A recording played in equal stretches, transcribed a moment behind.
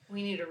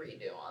We need a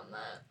redo on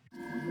that.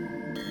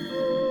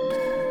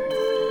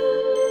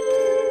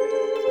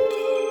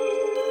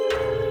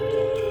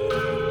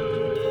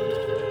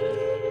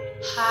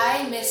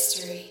 High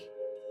mystery.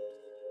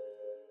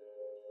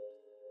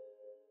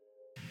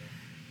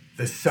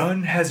 The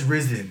sun has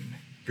risen.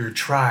 Your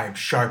tribe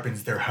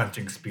sharpens their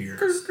hunting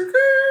spears.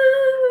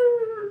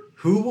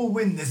 Who will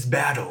win this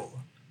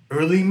battle?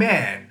 Early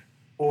man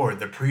or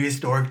the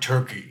prehistoric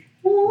turkey?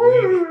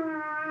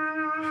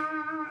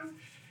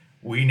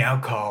 We now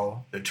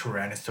call the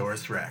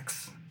Tyrannosaurus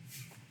Rex.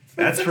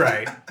 That's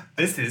right.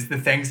 This is the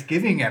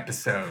Thanksgiving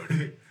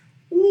episode.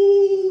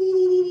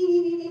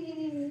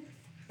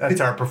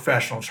 That's our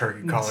professional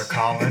turkey caller,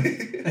 Colin.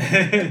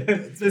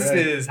 This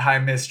is High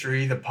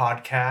Mystery, the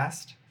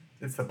podcast.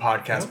 It's the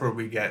podcast where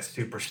we get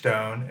super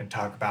stoned and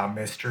talk about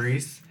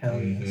mysteries.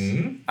 Hell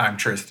yes. I'm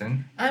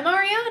Tristan. I'm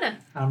Ariana.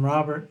 I'm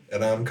Robert.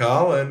 And I'm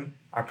Colin.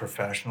 Our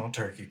professional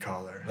turkey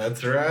caller.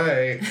 That's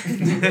right.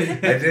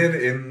 I did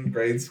in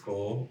grade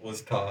school,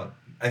 was taught,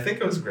 I think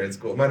it was grade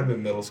school, it might have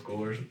been middle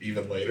school or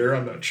even later,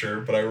 I'm not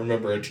sure, but I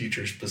remember a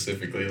teacher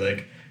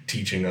specifically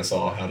teaching us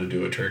all how to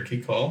do a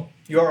turkey call.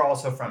 You're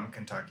also from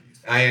Kentucky.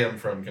 I am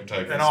from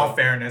Kentucky. In all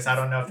fairness, I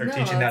don't know if they're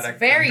teaching that at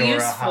very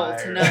Glendora useful High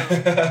to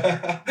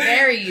know.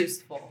 Very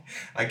useful.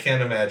 I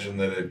can't imagine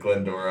that at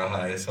Glendora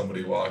High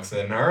somebody walks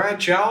in, all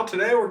right, y'all,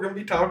 today we're going to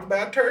be talking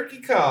about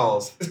turkey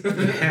calls.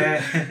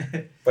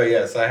 But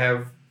yes, I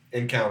have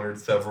encountered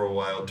several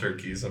wild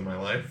turkeys in my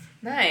life.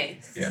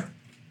 Nice. Yeah.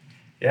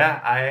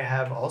 Yeah, I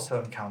have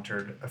also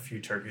encountered a few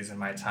turkeys in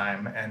my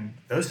time, and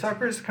those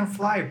suckers can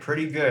fly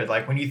pretty good.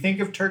 Like, when you think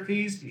of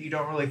turkeys, you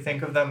don't really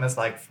think of them as,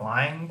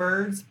 flying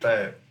birds,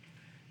 but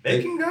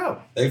they can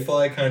go. They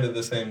fly kind of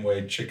the same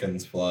way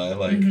chickens fly,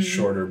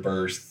 shorter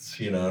bursts,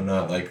 they're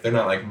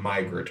not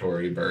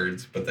migratory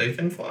birds, but they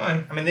can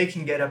fly. I mean, they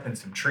can get up in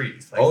some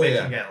trees. They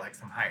can get,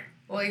 some height.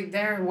 Well,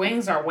 their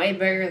wings are way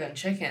bigger than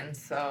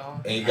chickens, so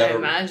I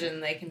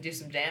imagine they can do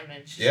some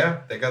damage.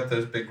 Yeah, they got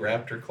those big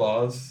raptor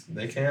claws.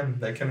 They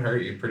can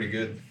hurt you pretty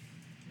good.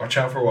 Watch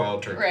out for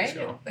wild turkeys,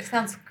 y'all. That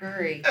sounds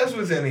scary. As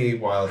with any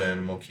wild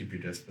animal, keep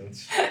your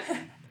distance.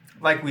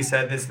 Like we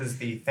said, this is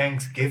the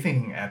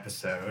Thanksgiving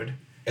episode.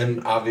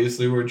 And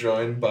obviously we're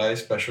joined by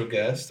special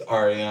guest,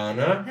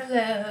 Ariana.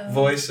 Hello.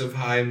 Voice of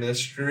High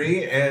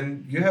Mystery.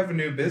 And you have a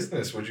new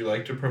business. Would you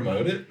like to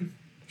promote it?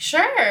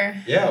 Sure.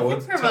 Yeah,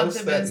 tell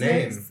us that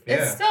name. Yeah.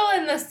 It's still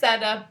in the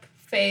setup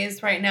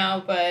phase right now,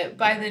 but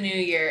by the new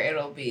year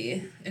it'll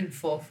be in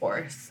full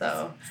force.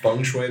 So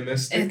Feng Shui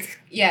Mystic?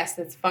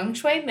 It's Feng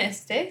Shui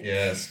Mystic.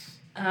 Yes.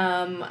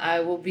 I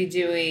will be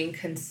doing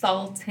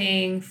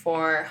consulting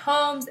for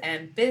homes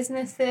and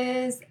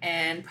businesses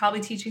and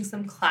probably teaching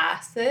some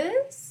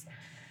classes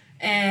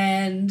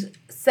and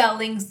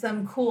selling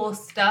some cool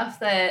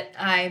stuff that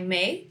I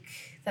make.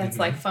 That's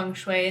feng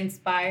shui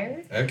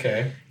inspired.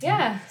 Okay.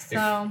 Yeah,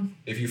 so...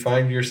 If you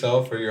find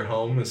yourself or your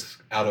home is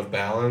out of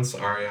balance,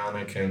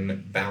 Ariana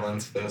can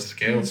balance those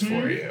scales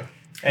for you.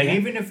 And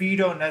even if you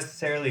don't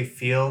necessarily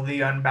feel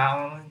the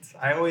unbalance,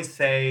 I always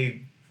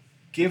say,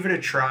 give it a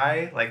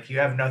try. You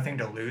have nothing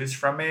to lose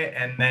from it,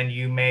 and then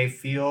you may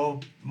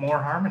feel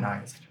more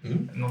harmonized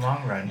in the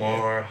long run.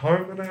 More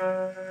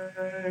harmonized.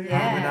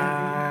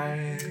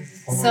 Yeah.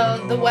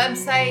 So the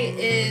website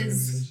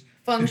is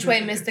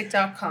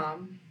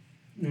fengshuimystic.com.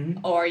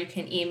 Or you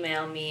can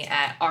email me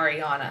at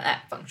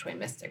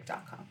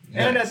ariana@fengshuimystic.com.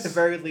 Yes. And at the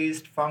very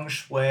least, feng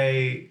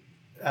shui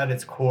at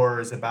its core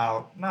is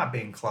about not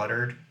being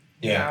cluttered.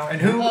 Yeah.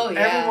 And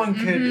everyone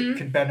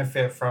could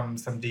benefit from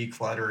some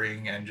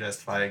decluttering and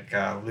just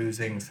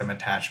losing some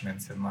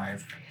attachments in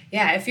life.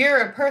 Yeah, if you're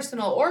a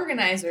personal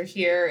organizer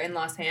here in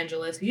Los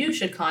Angeles, you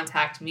should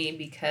contact me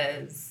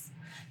because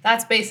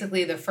that's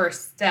basically the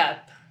first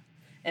step.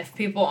 If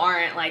people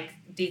aren't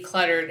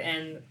decluttered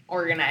and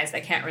organized, I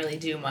can't really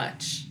do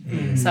much.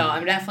 So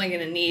I'm definitely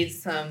going to need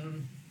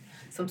some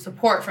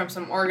support from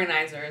some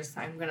organizers.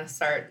 I'm going to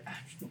start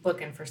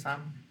looking for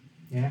some.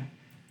 Yeah.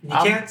 You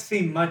can't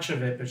see much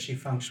of it, but she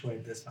feng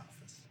shuied this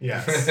office.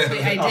 Yes.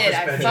 I did.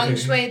 I feng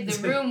shuied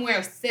the room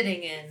we're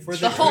sitting in.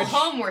 The whole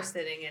home we're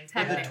sitting in,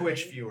 technically. For the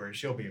Twitch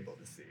viewers, you'll be able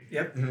to see.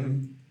 Yep.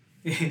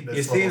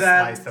 You see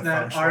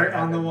that art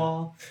on the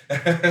wall?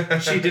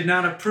 She did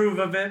not approve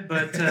of it,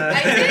 but...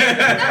 I did.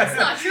 That's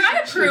not true.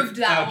 I approved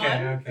that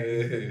one.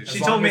 Okay. She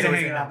told me to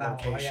hang it on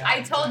that wall. Yeah.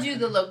 I told you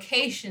the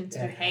location to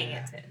hang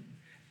it in.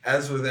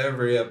 As with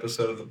every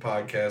episode of the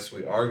podcast,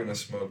 we are going to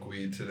smoke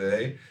weed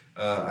today.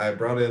 I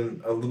brought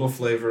in a little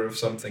flavor of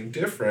something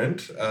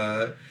different.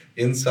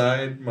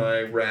 Inside my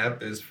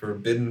wrap is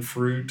Forbidden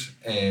Fruit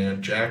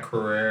and Jack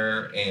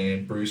Herrera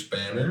and Bruce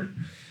Banner.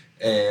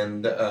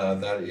 And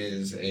that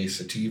is a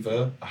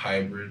sativa, a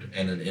hybrid,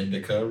 and an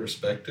indica,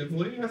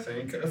 respectively, I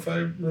think, if I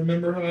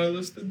remember how I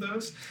listed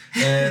those.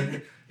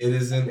 And it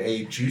is in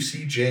a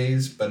Juicy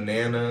J's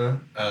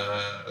banana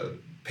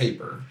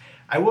paper.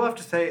 I will have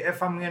to say,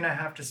 if I'm going to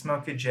have to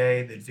smoke a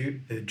J,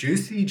 the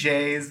Juicy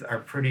J's are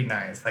pretty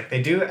nice.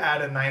 They do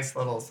add a nice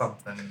little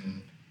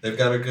something. They've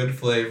got a good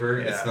flavor.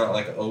 Yeah. It's not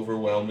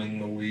overwhelming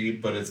the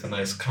weed, but it's a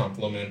nice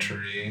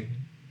complementary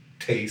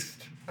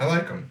taste. I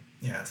like them.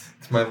 Yes.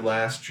 It's my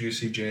last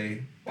Juicy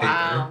J paper.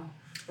 Wow.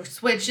 We're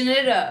switching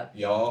it up.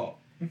 Y'all.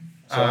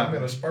 So I'm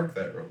going to spark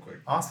that real quick.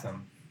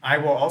 Awesome. I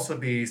will also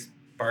be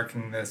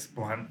sparking this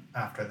blunt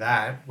after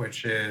that,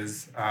 which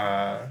is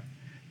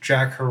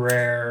Jack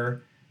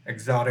Herrera,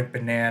 Exotic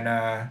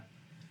Banana,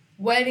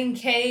 Wedding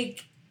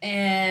cake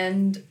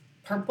and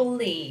purple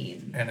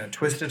lean. and a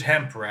Twisted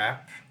Hemp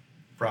wrap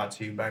brought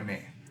to you by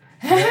me.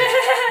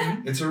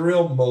 It's a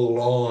real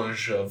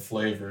melange of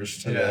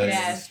flavors today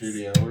Yes. in the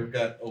studio.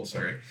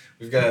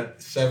 We've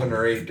got 7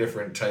 or 8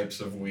 different types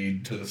of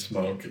weed to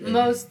smoke.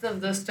 Most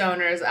of the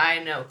stoners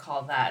I know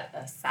call that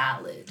a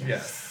salad.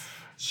 Yes.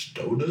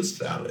 Stoner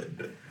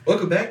Salad.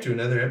 Welcome back to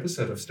another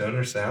episode of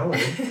Stoner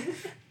Salad.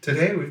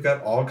 Today we've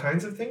got all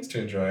kinds of things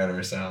to enjoy on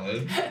our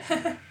salad.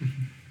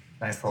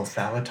 Nice little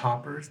salad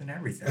toppers and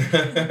everything.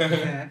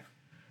 Yeah.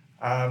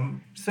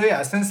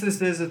 Since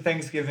this is a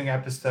Thanksgiving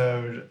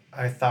episode,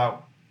 I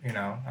thought,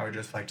 I would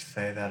just like to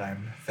say that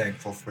I'm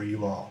thankful for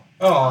you all.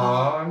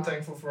 Aw, I'm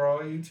thankful for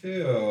all you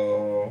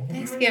too.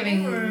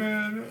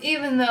 Thanksgiving,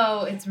 even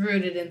though it's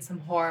rooted in some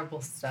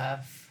horrible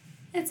stuff,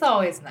 it's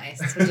always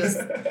nice to just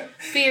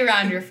be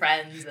around your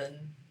friends and,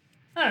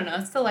 I don't know,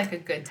 it's still like a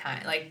good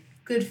time, like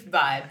good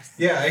vibes.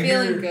 Yeah,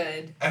 Feeling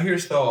good. I hear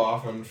so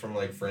often from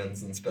like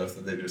friends and stuff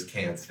that they just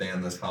can't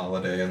stand this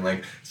holiday, and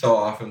like so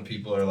often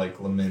people are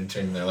like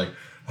lamenting. They're like,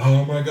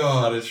 "Oh my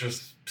God, it's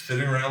just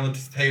sitting around the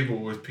table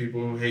with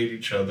people who hate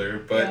each other."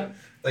 But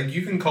like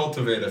you can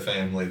cultivate a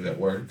family that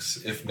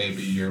works if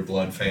maybe your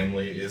blood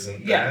family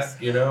isn't Yes.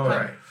 that,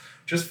 Right.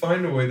 Just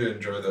find a way to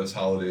enjoy those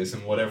holidays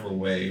in whatever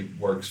way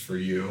works for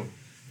you.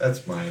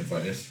 That's my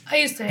advice. I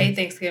used to hate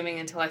Thanksgiving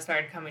until I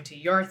started coming to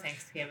your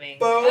Thanksgiving.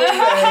 Boom, baby!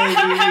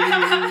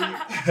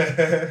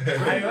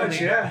 Pretty much,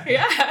 yeah.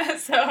 Yeah,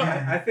 so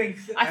I think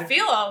I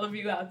feel all of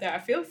you out there. I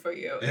feel for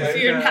you Yeah. if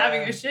you're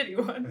having a shitty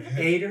one.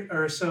 8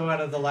 or so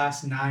out of the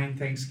last 9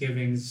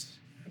 Thanksgivings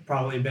have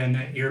probably been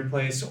at your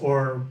place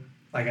or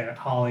like at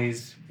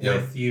Holly's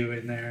with you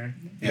in there.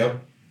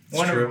 Yep.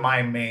 One of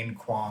my main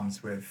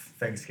qualms with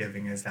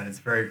Thanksgiving is that it's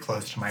very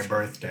close to my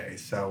birthday.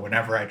 So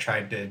whenever I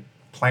tried to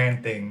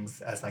plan things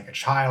as like a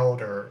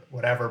child or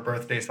whatever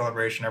birthday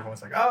celebration,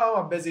 everyone's like, "Oh,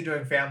 I'm busy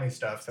doing family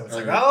stuff." So it's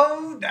like,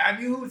 "Oh,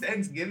 damn you,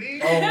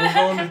 Thanksgiving." Oh, we're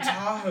going to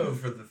Tahoe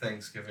for the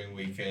Thanksgiving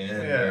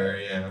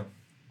weekend.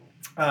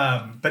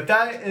 But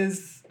that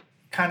is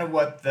kind of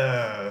what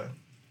the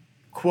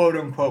quote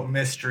unquote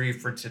mystery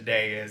for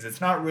today is. It's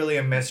not really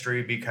a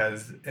mystery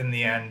because in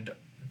the end,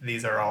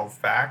 these are all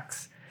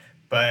facts.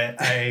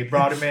 But I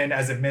brought him in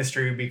as a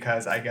mystery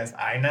because I guess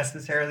I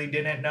necessarily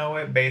didn't know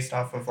it based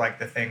off of like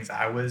the things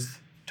I was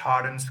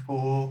taught in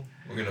school.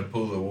 We're going to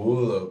pull the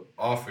wool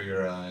off of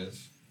your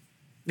eyes.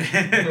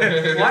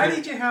 Why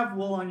did you have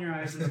wool on your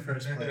eyes in the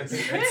first place?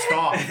 It's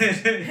soft.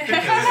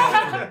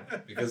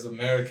 Because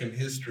American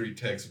history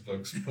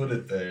textbooks put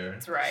it there.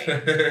 That's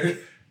right.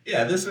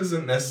 Yeah, this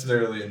isn't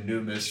necessarily a new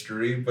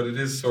mystery, but it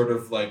is sort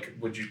of like,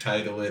 would you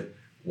title it,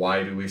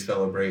 "Why do we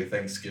celebrate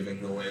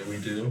Thanksgiving the way we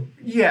do?"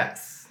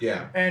 Yes.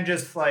 Yeah. And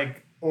just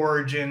like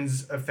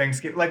origins of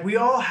Thanksgiving. Like we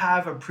all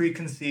have a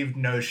preconceived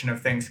notion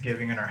of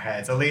Thanksgiving in our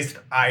heads. At least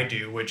I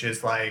do, which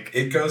is like...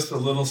 It goes a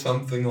little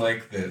something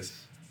like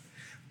this.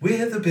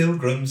 We're the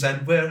Pilgrims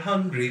and we're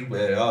hungry. We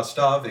are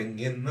starving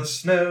in the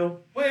snow.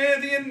 We're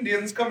the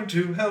Indians coming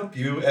to help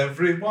you.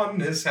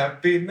 Everyone is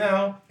happy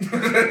now.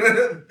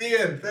 The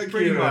end. Thank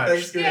Pretty you. much.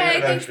 Thanksgiving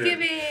Yay, production.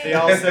 Thanksgiving! They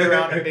all sit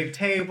around a big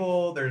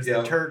table. There's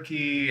Yep. the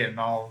turkey and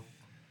all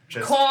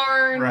just...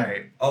 Corn.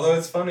 Right. Although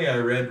it's funny, I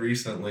read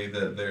recently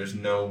that there's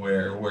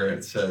nowhere where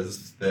it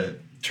says that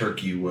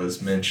turkey was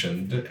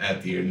mentioned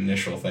at the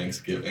initial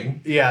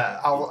Thanksgiving. Yeah,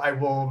 I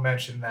will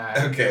mention that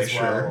Okay, as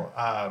sure.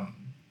 well.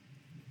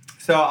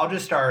 So I'll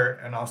just start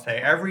and I'll say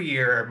every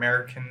year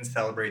Americans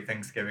celebrate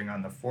Thanksgiving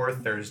on the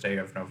 4th Thursday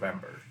of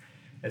November.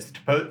 It's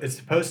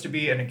supposed to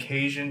be an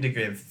occasion to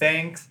give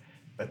thanks,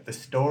 but the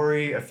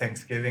story of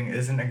Thanksgiving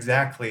isn't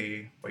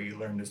exactly what you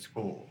learned at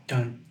school.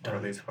 Dun, Or at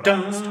dun, least what I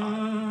was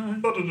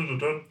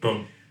taught.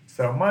 dun.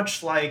 So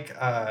much like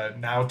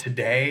now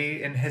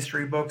today in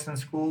history books and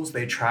schools,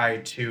 they try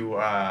to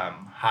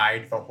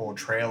hide the whole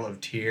trail of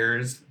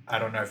tears. I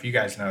don't know if you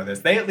guys know this.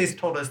 They at least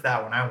told us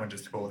that when I went to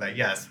school, that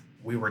yes,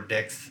 we were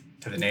dicks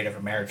to the Native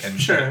Americans.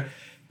 Sure.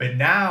 But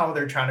now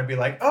they're trying to be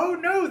like, oh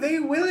no, they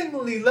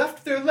willingly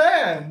left their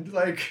land.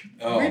 Like,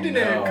 we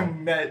didn't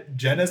commit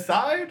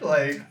genocide.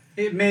 Like,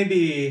 It may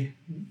be...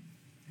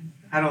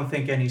 I don't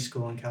think any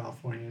school in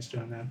California is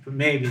doing that, but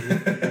maybe.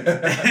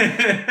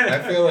 I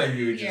feel like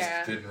you just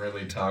Yeah. didn't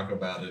really talk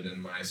about it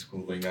in my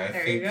schooling. I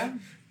There think you go.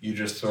 you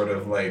just sort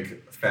of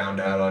like found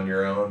out on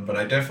your own. But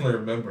I definitely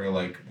remember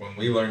like when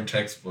we learned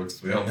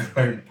textbooks, we only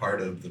learned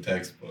part of the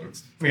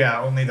textbooks.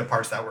 yeah, only the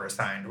parts that were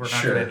assigned. We're not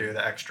Sure. going to do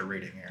the extra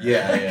reading here.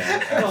 Yeah.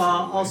 Absolutely.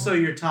 Also,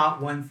 you're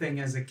taught one thing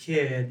as a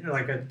kid, or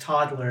like a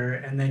toddler,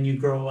 and then you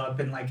grow up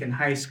and like in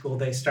high school,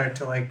 they start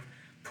to like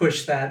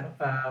push that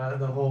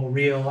the whole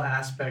real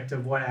aspect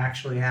of what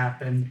actually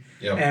happened.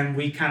 Yep. And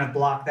we kind of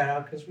block that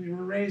out because we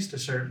were raised a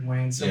certain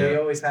way, and so we Yeah.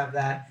 always have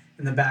that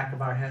in the back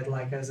of our head,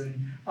 like as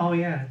in, oh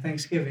yeah,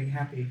 Thanksgiving,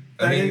 happy.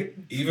 I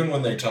mean, even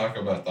when they talk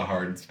about the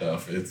hard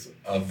stuff, it's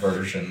a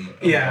version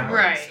of Yeah. the hard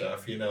Right.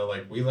 stuff. You know,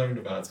 like we learned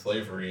about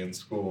slavery in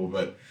school,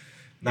 but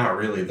not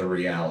really the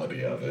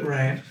reality of it.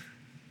 Right.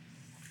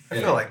 I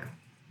feel like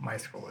my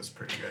school was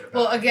pretty good about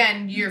Well,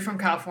 again, you're from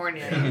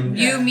California. Mhm.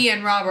 You, me,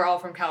 and Rob are all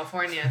from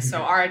California,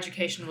 so our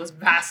education was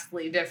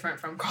vastly different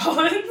from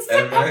Colin's.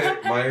 And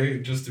my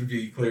just to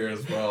be clear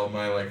as well,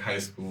 my like high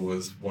school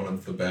was one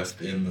of the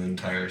best in the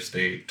entire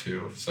state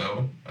too.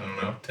 So I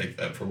don't know, take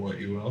that for what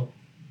you will.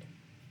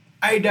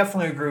 I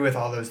definitely agree with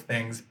all those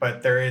things,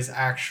 but there is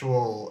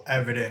actual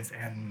evidence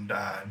and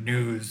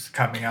news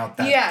coming out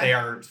that they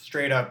are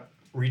straight up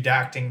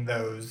redacting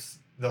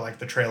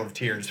the Trail of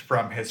Tears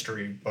from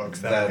history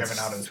books that are given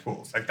out in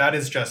schools. Like, that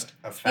is just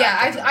a fact.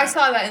 Yeah, I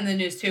saw that in the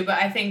news too, but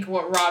I think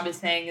what Rob is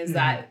saying is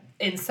that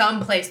in some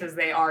places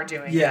they are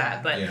doing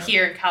that, but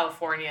here in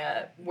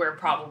California, we're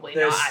probably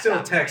There's not. still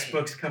at that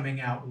textbooks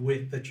coming out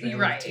with the Trail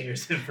Right. of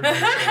Tears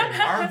information.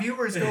 Our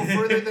viewers go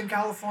further than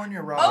California,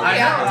 Rob. Oh,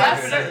 yeah, I know,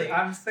 definitely.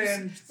 I'm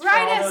saying for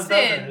Write all us those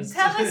in. others.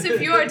 Tell us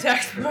if your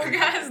textbook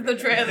has the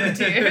Trail of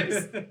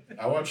Tears.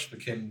 I watched the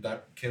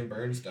Kim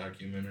Burns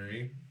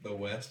documentary, The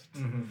West.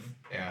 Mm-hmm.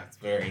 Yeah, it's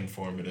very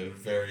informative,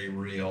 very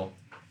real.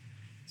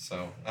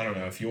 So I don't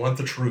know, if you want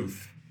the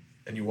truth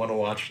and you want to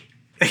watch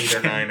 8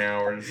 or 9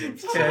 hours of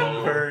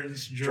slow,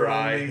 Burns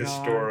dry droning on.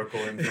 historical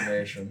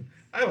information,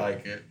 I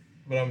like it,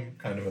 but I'm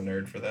kind of a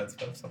nerd for that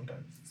stuff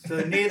sometimes.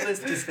 So, needless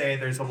to say,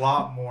 there's a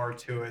lot more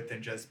to it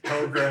than just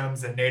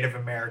pilgrims and Native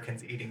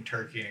Americans eating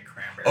turkey and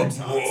cranberry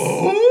sauce.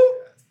 Whoa!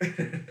 I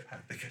think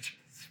I just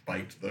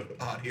spiked the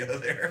audio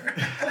there.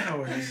 No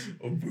worries.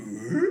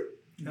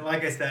 And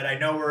like I said, I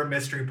know we're a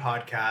mystery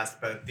podcast,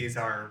 but these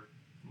are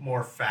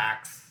more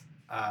facts.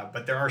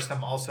 But there are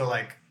some also,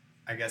 like,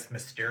 I guess,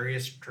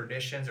 mysterious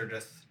traditions or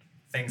just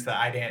things that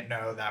I didn't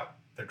know that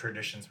the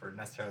traditions were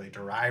necessarily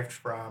derived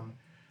from.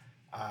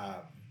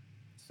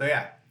 So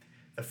yeah,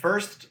 the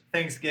first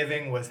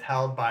Thanksgiving was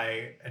held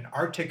by an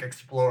Arctic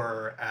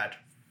explorer at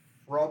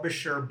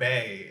Frobisher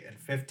Bay in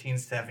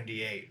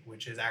 1578,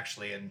 which is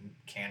actually in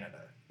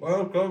Canada.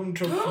 Welcome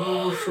to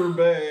Frobisher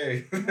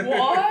Bay.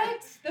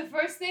 What? The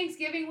first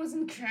Thanksgiving was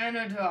in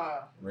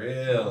Canada. Oh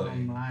Really?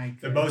 my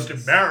The goodness.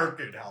 most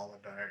American holiday.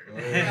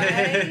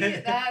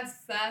 Right?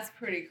 That's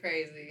pretty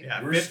crazy.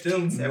 Yeah, We're still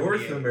 1578.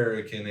 North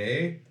American,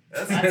 eh?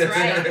 That's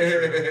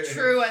right.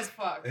 True as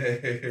fuck.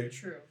 It's,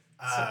 True.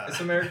 it's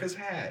America's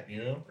hat,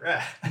 you know?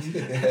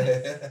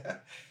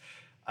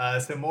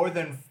 So more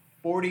than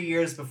 40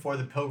 years before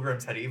the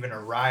Pilgrims had even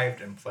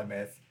arrived in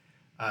Plymouth,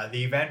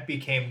 the event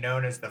became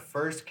known as the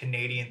first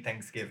Canadian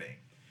Thanksgiving.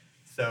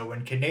 So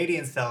when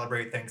Canadians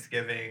celebrate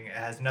Thanksgiving, it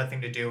has nothing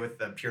to do with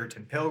the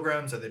Puritan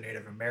Pilgrims or the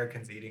Native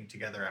Americans eating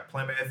together at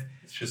Plymouth.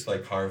 It's just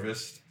like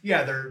harvest.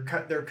 Yeah,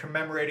 they're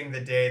commemorating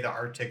the day the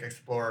Arctic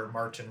explorer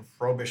Martin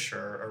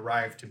Frobisher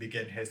arrived to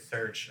begin his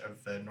search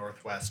of the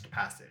Northwest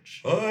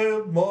Passage. I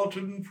am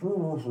Martin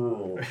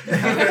Frobisher.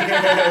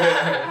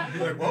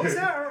 Like, what was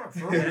that?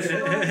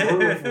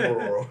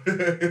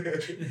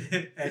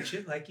 Etch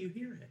it like you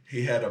hear it.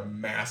 He had a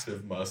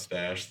massive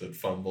mustache that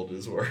fumbled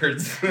his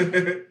words.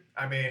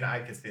 I mean, I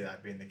could see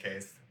that being the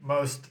case.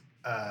 Most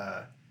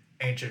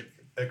ancient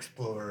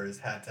explorers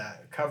had to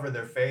cover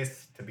their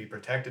face to be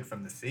protected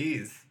from the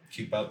seas.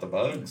 Keep out the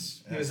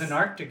bugs. He was an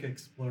Arctic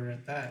explorer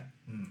at that.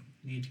 Hmm.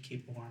 You need to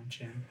keep a warm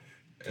chin.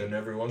 And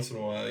every once in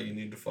a while, you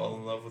need to fall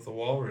in love with a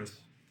walrus.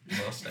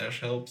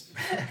 Mustache helps.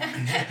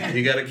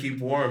 You gotta keep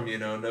warm, you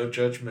know, no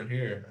judgment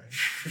here.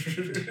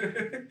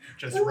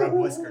 Just rub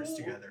whiskers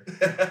together.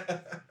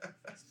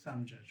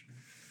 Some judgment.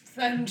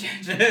 Some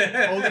judgment.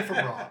 Only from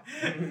Rob.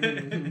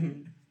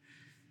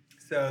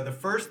 So the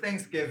first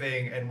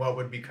Thanksgiving in what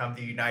would become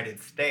the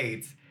United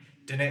States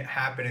didn't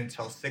happen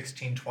until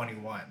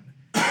 1621.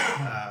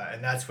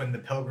 And that's when the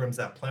Pilgrims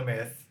at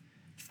Plymouth,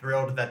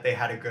 thrilled that they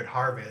had a good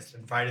harvest,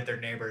 invited their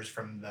neighbors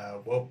from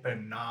the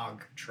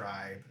Wampanoag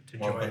tribe to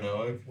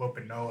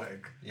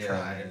Wampanoag?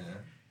 tribe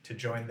to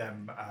join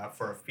them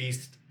for a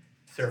feast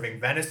serving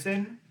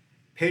venison,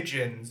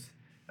 pigeons,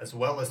 as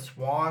well as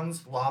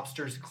swans,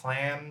 lobsters,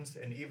 clams,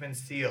 and even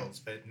seals,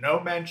 but no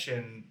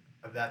mention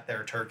of that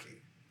there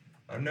turkey.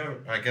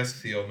 I guess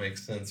seal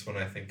makes sense when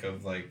I think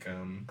of like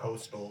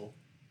Coastal.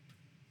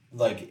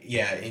 like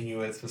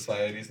Inuit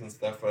societies and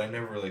stuff, but I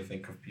never really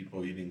think of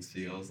people eating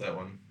seals. That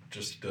one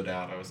just stood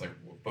out. I was like,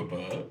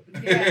 "Buh-buh."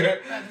 Yeah,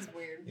 that is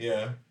weird.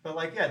 Yeah. But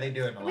they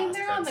do it in Alaska. I mean,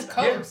 they're on the and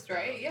stuff. coast,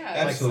 right? Yeah.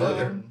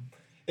 Absolutely. Like,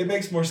 It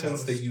makes more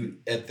sense that you,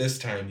 at this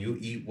time, you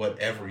eat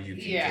whatever you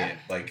can get.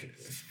 Like,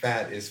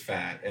 fat is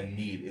fat and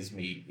meat is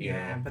meat, you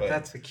Yeah, know? but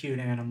that's a cute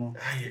animal.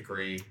 I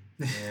agree.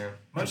 Yeah.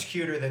 much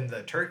cuter than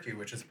the turkey,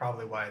 which is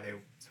probably why they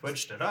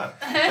switched it up.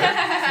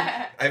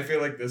 I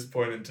feel like this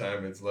point in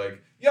time, it's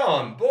like,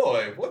 Yon,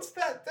 boy, what's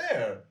that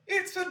there?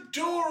 It's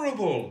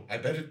adorable. I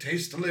bet it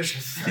tastes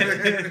delicious.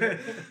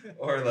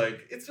 Or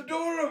like, it's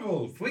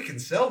adorable. If we can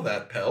sell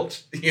that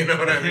pelt, you know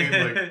what I mean?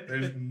 Like,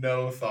 there's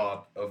no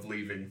thought of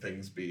leaving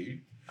things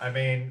be. I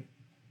mean,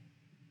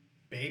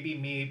 baby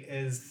meat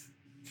is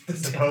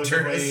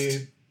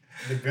supposedly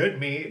the good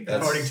meat,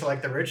 That's- according to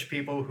like the rich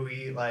people who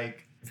eat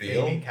like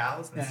Veal? baby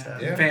cows and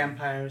stuff. Yeah.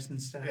 Vampires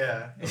and stuff.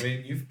 Yeah, I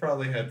mean, you've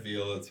probably had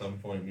veal at some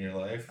point in your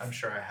life. I'm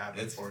sure I have.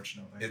 It's-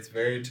 Unfortunately, It's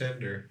very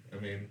tender. I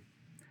mean,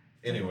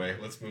 anyway,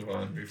 let's move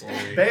on before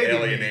we Baby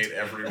alienate meat.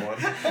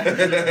 everyone.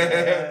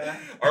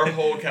 Our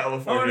whole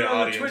California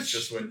audience Twitch.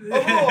 just went,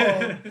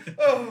 They're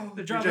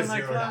We dropping just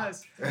like zeroed out.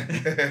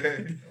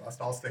 flies.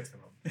 Lost all 6 of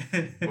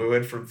them. We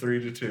went from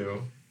 3 to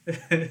 2.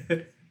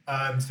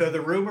 So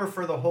the rumor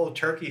for the whole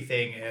turkey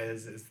thing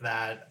is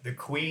that the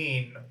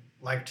queen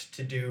liked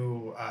to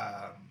do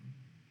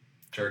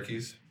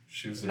Turkeys.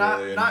 She was not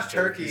really not into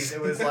turkeys.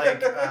 It was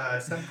like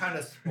some kind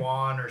of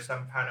swan or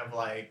some kind of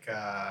like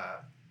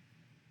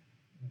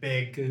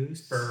big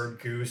Goose. bird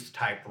goose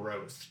type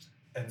roast.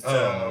 And so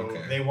Oh,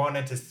 okay. they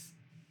wanted to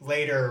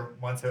later,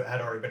 once it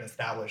had already been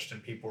established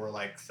and people were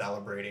like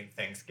celebrating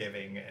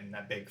Thanksgiving and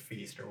a big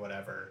feast or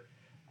whatever,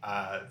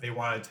 they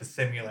wanted to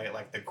simulate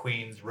like the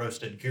queen's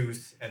roasted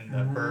goose, and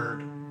the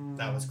bird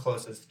that was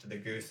closest to the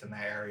goose in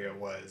that area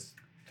was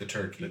the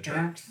turkey. the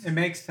Yeah, turks. it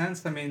makes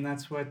sense. I mean,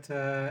 that's what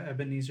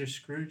Ebenezer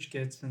Scrooge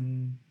gets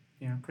in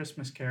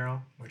Christmas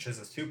Carol. Which is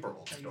a super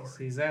old He story.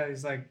 sees that,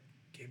 he's like,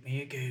 "Give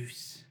me a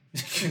goose."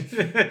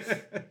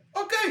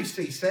 Oh, goose,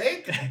 he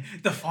said.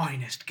 The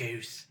finest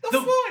goose.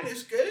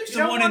 finest goose.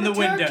 The one in the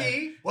window.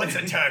 What's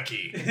a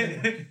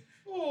turkey?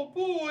 Oh,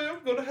 boy,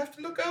 I'm going to have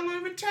to look all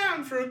over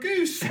town for a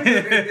goose. You,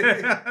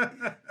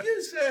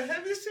 sir,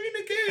 have you seen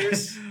a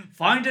goose?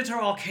 Find it or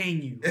I'll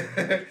cane you.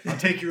 I'll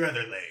take your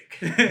other leg.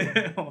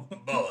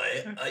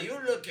 Boy, are you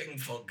looking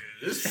for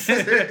goose?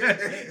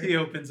 He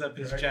opens up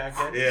his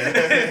jacket.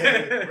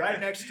 Yeah. Right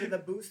next to the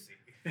boosie.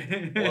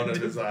 One of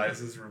his eyes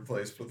is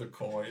replaced with a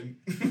coin.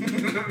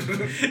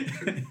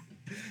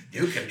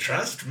 You can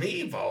trust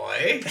me,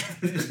 boy.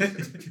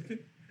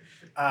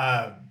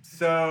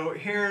 So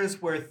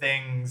here's where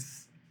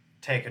things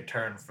take a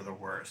turn for the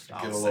worst.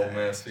 I'll Get a say. little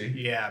messy.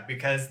 Yeah,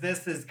 because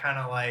this is kind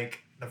of like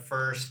the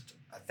first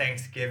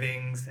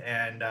Thanksgivings,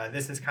 and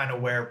this is kind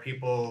of where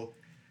people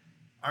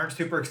aren't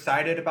super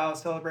excited about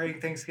celebrating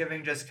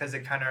Thanksgiving, just because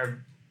it kind of,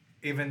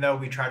 even though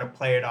we try to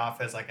play it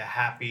off as like a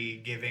happy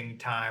giving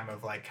time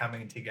of like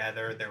coming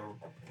together, there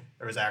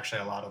was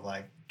actually a lot of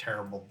like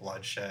terrible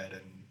bloodshed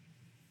and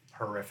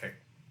horrific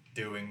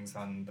doings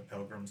on the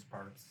pilgrims'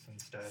 parts and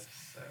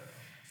stuff. So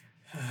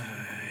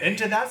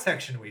into that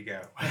section we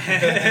go. On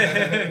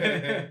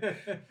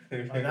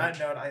that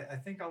note, I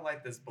think I'll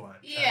light this blunt.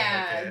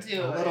 Yeah, Like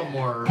do a it. little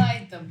more.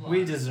 Light the blunt.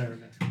 We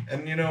deserve it.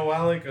 And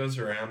while it goes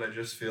around, I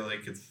just feel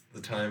like it's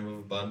the time of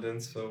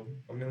abundance, so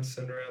I'm going to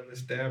send around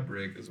this dab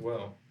rig as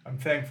well. I'm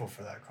thankful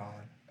for that,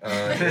 Colin.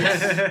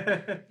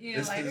 You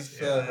This like is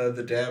it?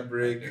 the dab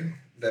rig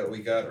that we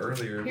got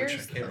earlier, which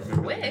Here's I can't the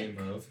remember wick. the name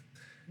of.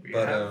 We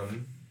But, have-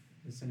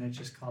 Isn't it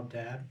just called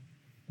Dab?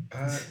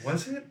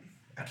 was it?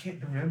 I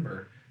can't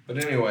remember. But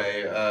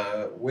anyway,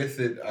 with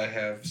it, I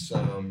have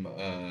some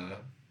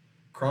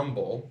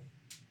crumble,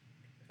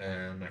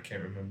 and I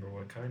can't remember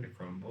what kind of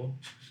crumble,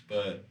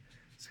 but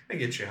it's gonna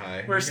get you high.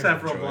 We're You're gonna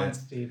several enjoy it. blunts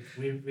deep.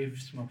 We've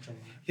smoked a lot.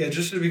 Yeah,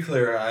 just to be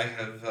clear, I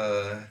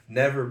have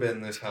never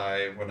been this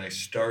high when I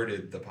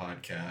started the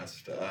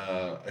podcast.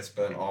 I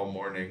spent all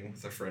morning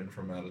with a friend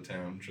from out of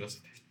town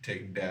just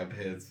taking dab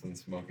hits and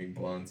smoking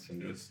blunts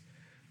and just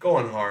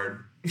going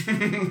hard.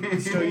 You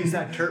still use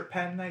that terp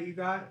pen that you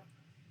got?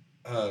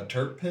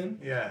 Turp pin?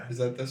 Yeah. Is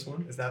that this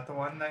one? Is that the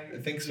one that I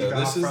think you so. got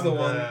This is from the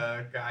one-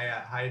 guy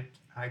at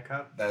High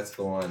Cup? That's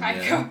the one. I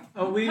Yeah. go.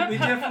 Oh, we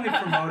definitely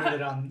promoted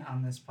it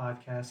on this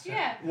podcast.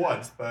 Yeah.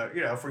 Once, but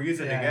if we're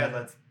using it Yeah. again,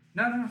 let's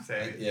No.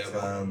 say it. Yeah,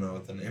 but I don't know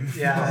what the name is.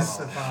 Yeah, that's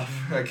the problem.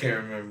 I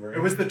can't remember. It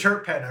was the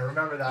terp pen. I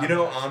remember that.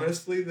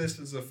 Honestly, this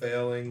is a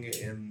failing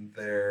in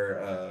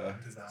their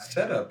Design.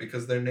 setup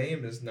because their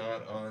name is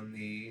not on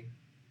the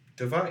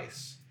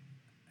device.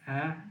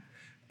 Huh?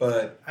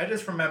 But I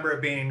just remember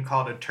it being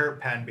called a terp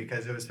pen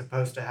because it was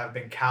supposed to have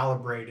been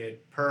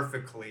calibrated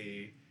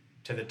perfectly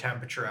to the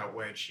temperature at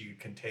which you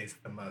can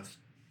taste the most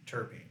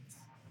terpenes.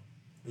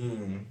 I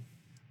don't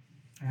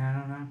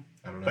know.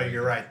 I don't know. But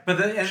you're right. But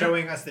and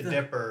Showing us the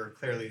dipper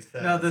clearly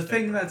says. No, the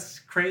thing dipper. that's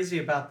crazy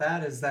about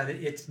that is that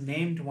it's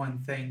named one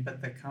thing,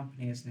 but the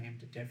company is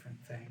named a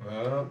different thing.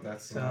 Well,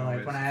 that's So not like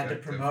always when I had to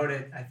effective. promote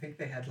it, I think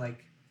they had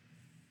like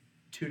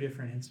 2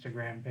 different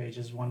Instagram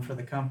pages, one for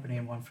the company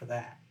and one for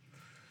that.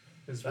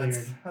 It was weird.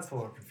 That's a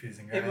little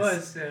confusing, guys. It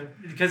was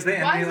because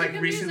they Why and is they it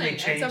like recently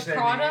confusing? changed It's a their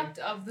product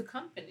of the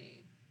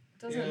company.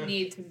 It doesn't Yeah.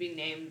 need to be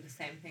named the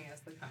same thing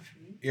as the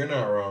company. You're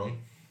not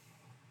wrong.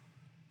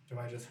 Do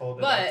I just hold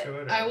it But up to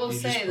it? Or? I will You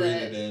say just breathe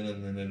that it in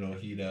and then it'll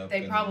heat up.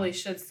 they and- probably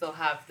should still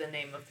have the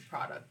name of the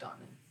product on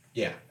it.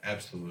 Yeah,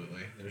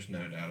 absolutely. There's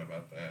no doubt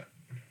about that.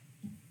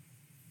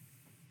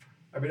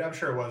 I mean, I'm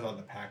sure it was on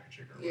the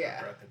packaging or whatever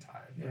Yeah. at the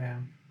time. name. Yeah.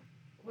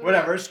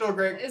 Whatever, it's still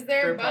great. Is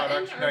there a great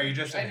button? product. Or No, you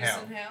just I inhale.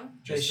 just inhale?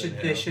 Just They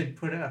inhale. should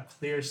put a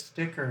clear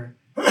sticker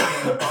in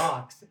the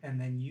box and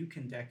then you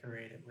can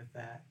decorate it with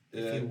that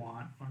if Yeah. you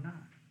want or not.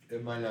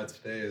 It might not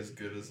stay as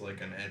good as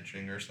like an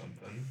etching or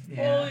something.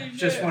 Yeah. Holy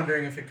Just shit.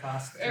 wondering if it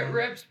costs. It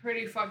rips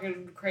pretty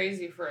fucking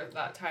crazy for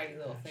that tiny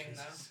little thing,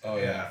 Jesus. Oh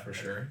yeah, Yeah. for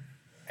sure.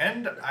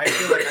 And I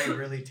feel like I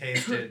really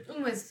tasted. though.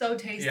 Ooh, it's so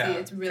tasty. Yeah,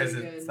 It's really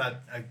good. it's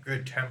at a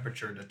good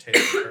temperature to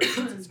taste the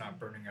turkey. It's not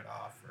burning it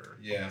off. Or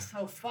Yeah.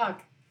 So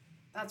fuck.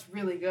 That's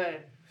really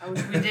good. I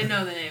wish we did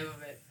know the name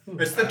of it.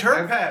 it's the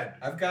turp head.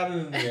 I've got it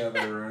in the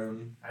other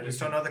room. I just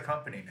don't know the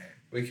company name.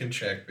 We can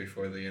check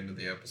before the end of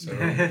the episode.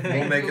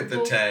 We'll make it the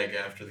Google- tag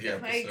after the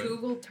If I episode.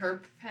 Google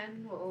Terp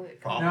Pen, will it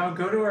Probably. No,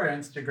 go to our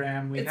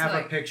Instagram. We It's have a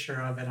like-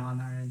 picture of it on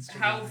our Instagram.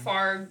 How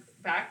far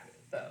back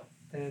though?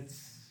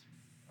 It's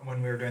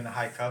When we were doing the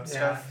high cup Yeah.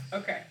 stuff.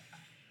 Okay.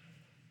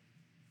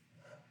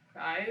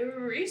 I'm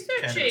Cannabis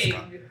researching.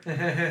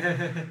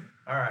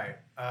 All right.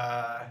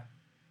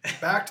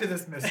 Back to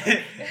this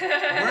mystery.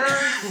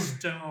 we're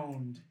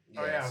stoned.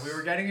 Oh yeah, we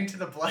were getting into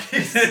the bloody.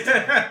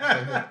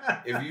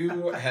 If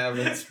you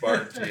haven't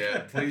sparked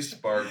yet, please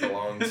spark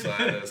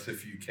alongside us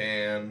if you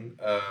can.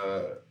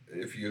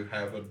 If you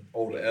have an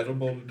old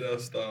edible to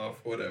dust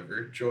off,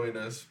 whatever, join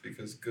us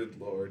because good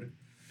lord,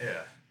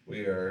 Yeah.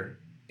 we are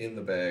in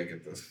the bag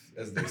at this,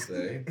 as they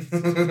say.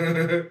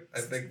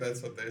 I think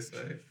that's what they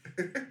say.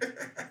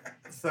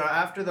 So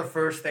after the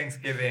first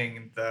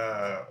Thanksgiving,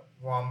 the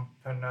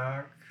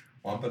Wampanoag,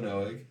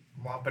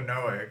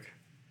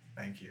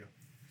 thank you.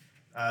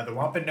 The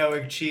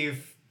Wampanoag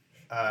chief,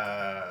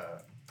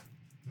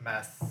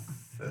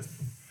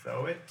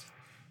 Massasoit?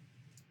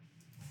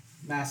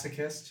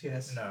 Masochist,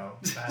 yes. No,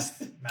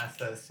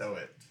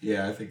 Massasoit.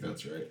 Yeah, I think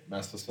that's right.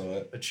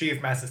 Massasoit. The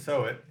chief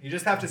Massasoit. You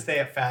just have to say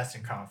it fast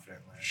and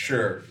confidently.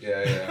 Sure.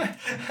 Yeah.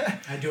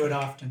 I do it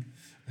often.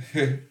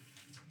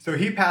 So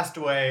he passed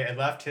away and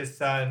left his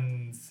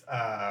sons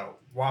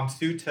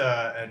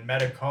Wamsuta and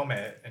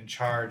Metacomet in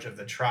charge of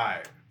the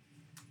tribe.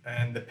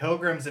 And the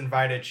pilgrims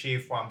invited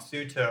Chief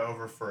Wamsuta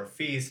over for a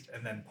feast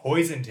and then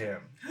poisoned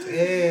him.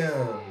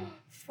 Damn.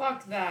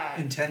 Fuck that.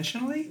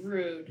 Intentionally?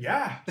 Rude.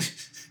 Yeah.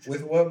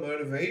 With what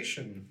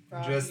motivation?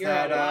 Bro, Just you're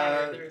that a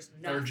liar. There's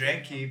they're nothing.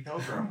 janky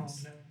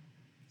pilgrims. Oh,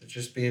 no.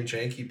 Just being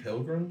janky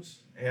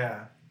pilgrims?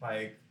 Yeah.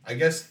 Like, I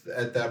guess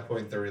at that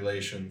point the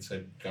relations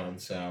had gone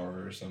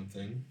sour or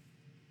something.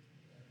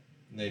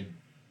 And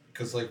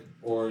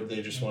or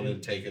they just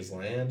wanted to take his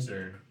lands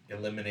or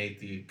eliminate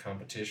the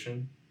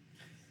competition.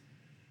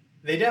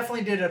 they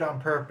definitely did it on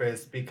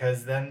purpose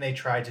because then they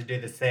tried to do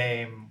the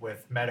same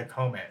with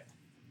Metacomet.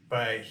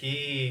 But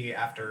he,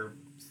 after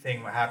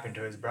seeing what happened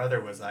to his brother,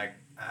 was like,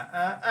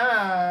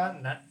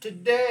 not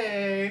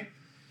today.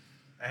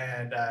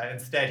 And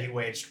instead he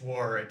waged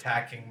war,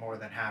 attacking more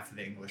than half of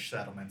the English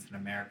settlements in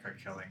America,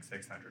 killing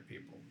 600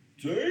 people.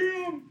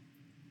 Damn!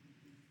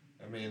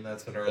 I mean,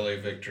 that's an early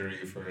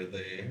victory for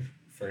the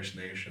First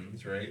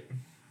Nations, right?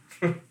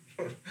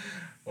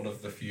 One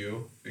of the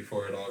few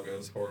before it all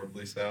goes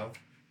horribly south.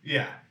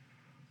 Yeah.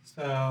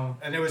 So,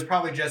 And it was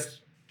probably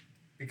just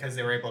because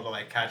they were able to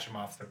like catch him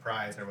off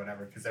surprise or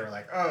whatever, because they were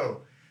like,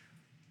 oh,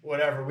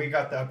 whatever, we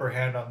got the upper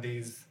hand on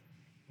these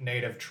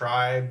native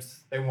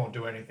tribes. They won't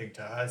do anything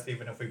to us,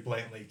 even if we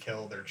blatantly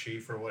kill their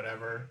chief or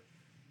whatever.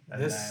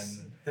 And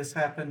then this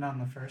happened on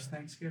the first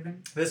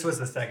Thanksgiving? this was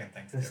the second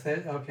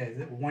Thanksgiving. Okay,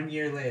 1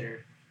 year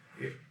later.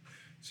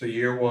 So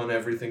year one,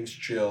 everything's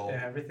chill.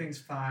 Yeah, everything's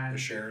fine. They're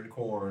sharing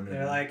corn.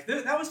 They're like,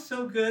 that was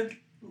so good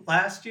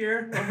last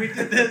year when we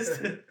did this.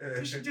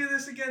 We should do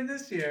this again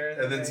this year.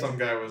 And then some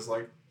guy was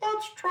like,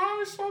 let's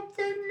try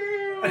something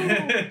new.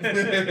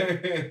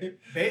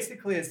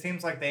 Basically, it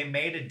seems like they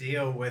made a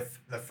deal with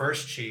the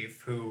first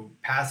chief who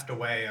passed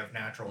away of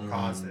natural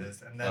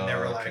causes. And then they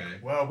were okay.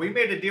 like, well, we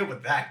made a deal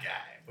with that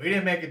guy. We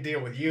didn't make a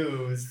deal with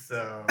you,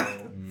 so...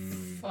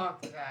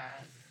 Fuck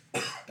that.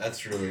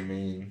 That's really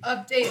mean.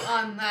 Update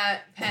on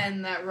that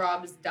pen that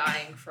Rob's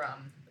dying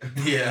from.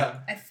 Yeah.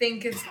 I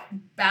think it's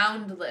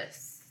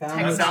Boundless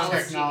Boundless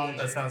Technology. Technology.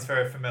 That sounds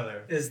very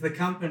familiar. Is the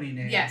company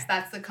name. Yes,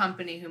 that's the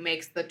company who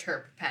makes the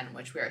Terp pen,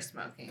 which we are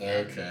smoking.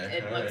 And Okay,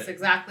 it looks alright.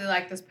 exactly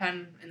like this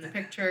pen in the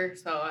picture,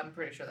 so I'm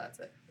pretty sure that's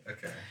it.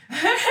 Okay.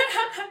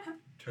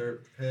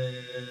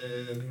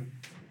 Turpin.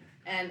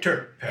 And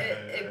Terp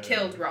it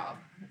killed Rob.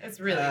 It's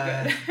really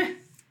good.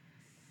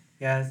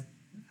 Yeah,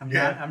 I'm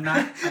Yeah.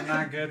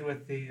 not good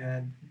with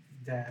the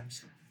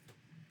dabs.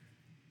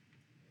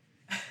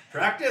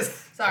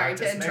 Practice. Sorry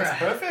to Practice makes interrupt.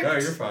 perfect. No,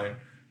 you're fine.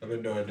 I've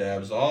been doing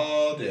dabs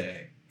all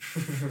day.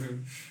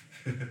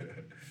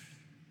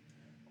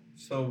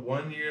 So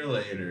 1 year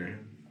later,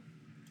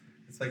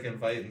 it's like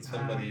inviting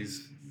somebody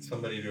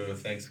to a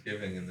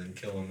Thanksgiving and then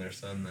killing their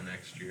son the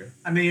next year.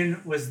 I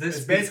mean, was It's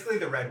this basically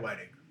the red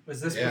wedding.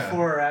 Yeah.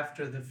 before or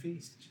after the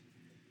feast?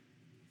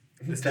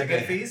 The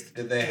second feast?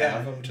 Did they Yeah.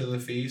 have him to the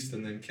feast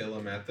and then kill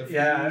him at the feast?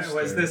 Yeah,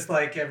 was or- this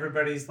like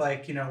everybody's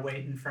like,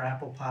 waiting for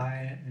apple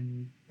pie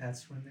and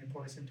that's when they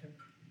poisoned him?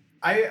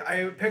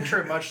 I picture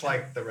it much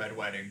like the red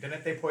wedding.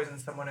 Didn't they poison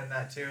someone in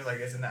that too? Like,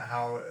 isn't that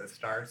how it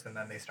starts? And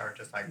then they start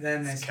just like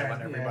Then they killing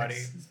start- everybody.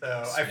 yes.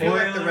 So I feel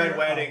like the Spoiler red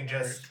wedding alert.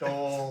 just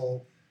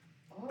stole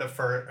the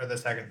first or the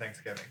second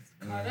Thanksgiving.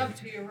 Caught up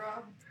to you,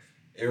 Rob.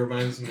 It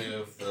reminds me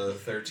of the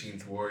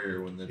 13th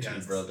Warrior when the two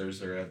Yes.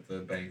 brothers are at the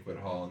banquet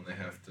hall and they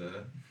have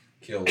to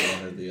kill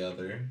one or the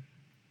other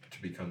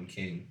to become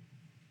king.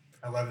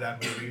 I love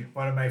that movie.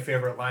 One of my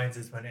favorite lines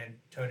is when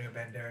Antonio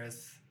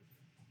Banderas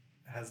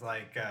has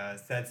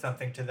said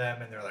something to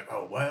them and they're like,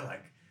 "Oh, what?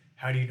 Like,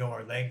 how do you know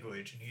our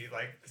language?" And he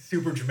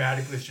super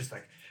dramatically is just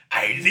like,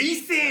 "I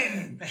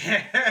listen."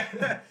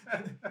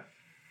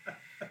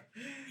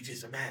 It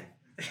is a man.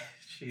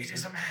 Jesus It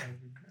is a man.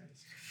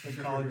 Christ.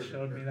 The college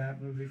showed me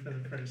that movie for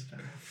the first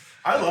time.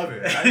 I love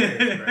it. I think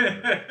it's a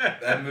great movie.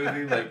 That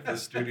movie, the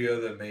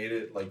studio that made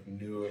it,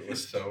 knew it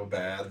was so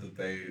bad that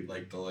they,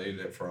 delayed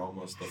it for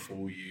almost a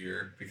full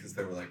year because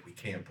they were like, we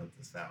can't put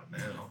this out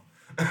now.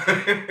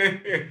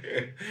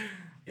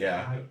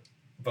 Yeah.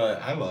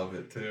 But I love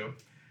it, too.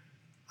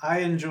 I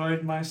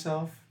enjoyed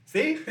myself.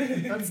 See?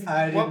 I What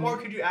didn't- more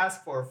could you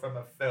ask for from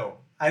a film?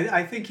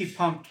 I think he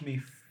pumped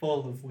me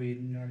full of weed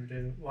in order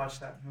to watch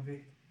that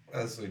movie.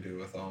 As we do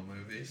with all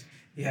movies.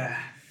 Yeah.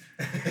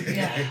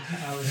 Yeah.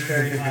 I was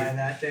very high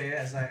that day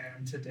as I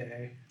am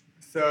today.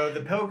 So the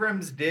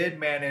Pilgrims did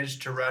manage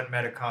to run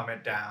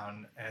Metacomet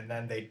down, and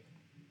then they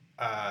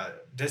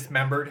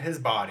dismembered his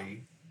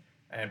body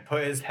and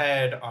put his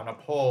head on a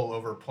pole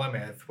over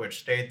Plymouth, which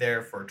stayed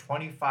there for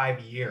 25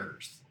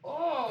 years.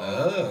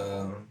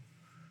 Oh.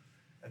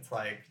 It's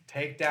like,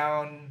 take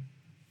down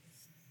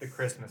the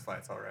Christmas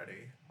lights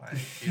already.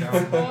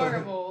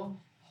 Horrible.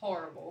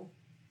 Horrible.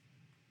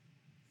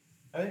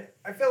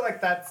 I feel like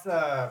that's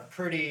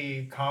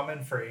pretty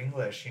common for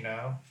English,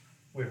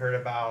 We heard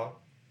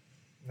about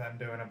them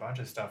doing a bunch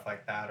of stuff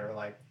like that, or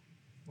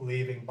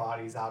leaving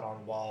bodies out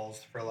on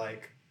walls for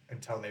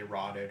until they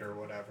rotted or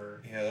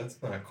whatever. Yeah,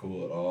 that's not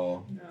cool at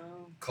all.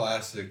 No.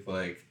 Classic,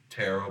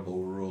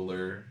 terrible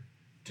ruler,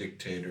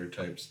 dictator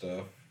type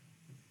stuff.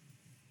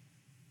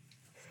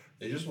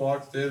 They just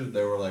walked in and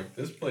they were like,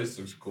 this place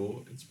looks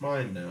cool. It's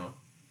mine now.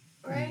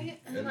 Right?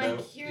 And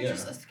And you're yeah.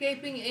 just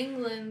escaping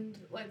England,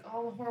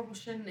 all the horrible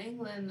shit in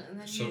England, and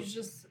then So-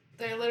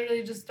 they're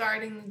literally just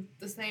starting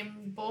the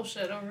same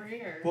bullshit over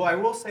here. Well, I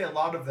will say a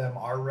lot of them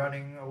are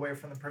running away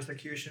from the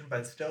persecution,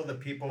 but still the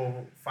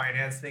people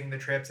financing the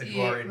trips and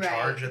who are in Yeah, right.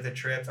 charge of the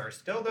trips are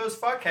still those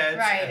fuckheads.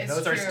 Right, And it's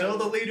those are true. still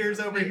the leaders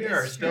over It's here,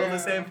 are still the true.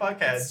 same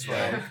fuckheads. It's true.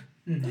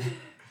 Right.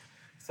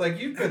 It's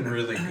you've been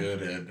really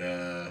good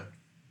at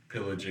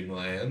pillaging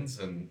lands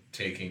and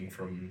taking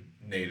from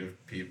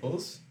native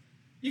peoples.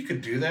 You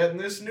could do that in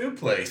this new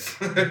place.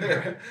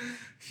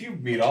 You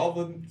meet all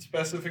the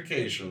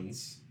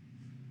specifications.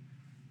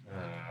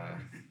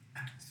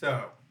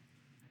 So,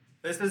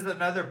 this is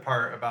another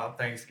part about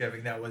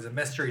Thanksgiving that was a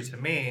mystery to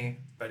me,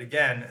 but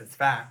again, it's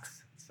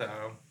facts.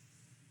 So,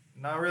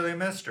 not really a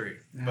mystery,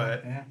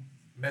 but yeah.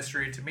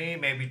 mystery to me,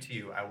 maybe to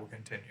you. I will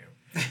continue.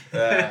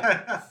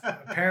 Uh,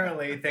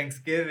 Apparently,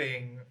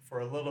 Thanksgiving for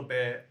a little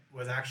bit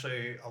was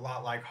actually a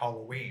lot like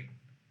Halloween.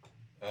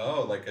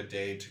 oh, like a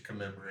day to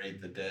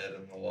commemorate the dead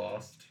and the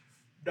lost.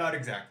 Not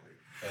exactly.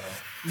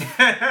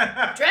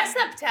 Dress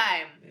up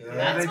time. Yeah,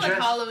 That's they what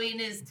dress- Halloween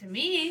is to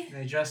me.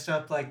 They dressed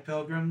up like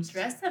pilgrims.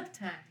 Dress up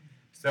time.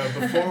 So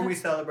before we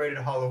celebrated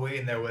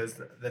Halloween, there was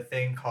the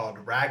thing called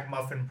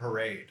Ragamuffin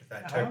Parade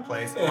that took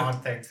place Oh.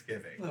 on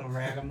Thanksgiving. Little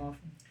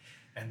ragamuffin.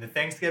 And the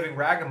Thanksgiving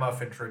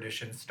Ragamuffin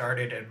tradition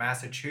started in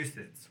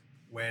Massachusetts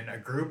when a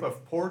group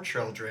of poor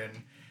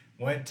children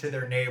went to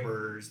their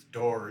neighbors'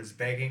 doors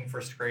begging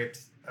for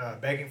scraps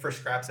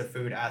of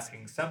food,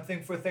 asking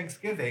something for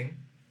Thanksgiving.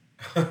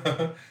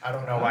 I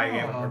don't know why you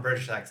have a Oh.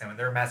 British accent when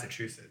they're in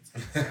Massachusetts.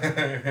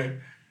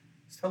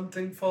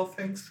 Something for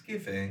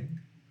Thanksgiving.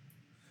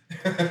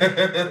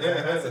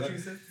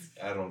 Massachusetts?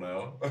 I don't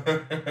know.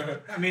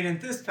 I mean,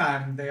 at this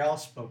time, they all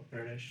spoke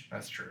British.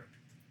 That's true.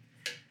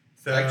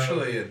 So,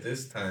 Actually, at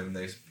this time,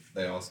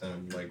 they all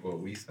sound like what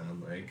we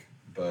sound like,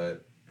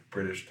 but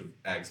British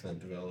accent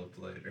developed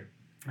later.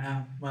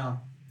 Oh,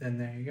 well, then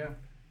there you go.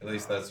 At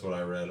least that's what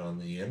I read on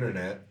the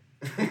internet.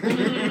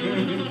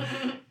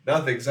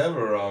 Nothing's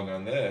ever wrong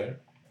on there.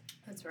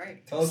 That's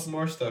right. Tell us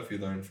more stuff you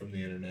learned from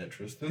the internet,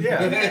 Tristan.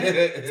 yeah,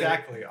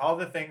 exactly. All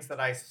the things that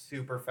I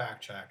super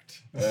fact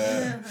checked.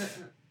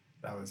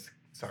 That was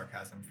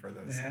sarcasm for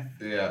those Yeah.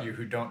 Yeah. you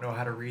who don't know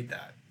how to read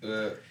that.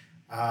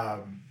 Uh,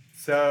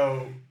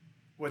 So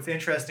what's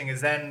interesting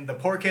is then the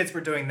poor kids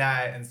were doing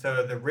that, and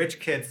so the rich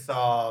kids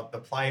saw the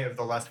plight of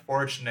the less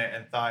fortunate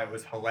and thought it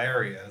was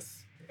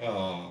hilarious.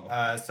 oh.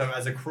 So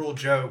as a cruel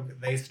joke,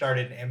 they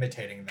started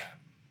imitating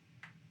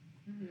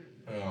them,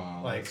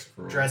 Oh, like that's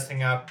cruel.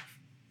 dressing up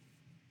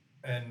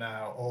in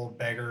old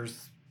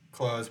beggars'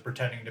 clothes,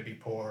 pretending to be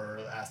poor,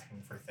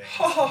 asking for things.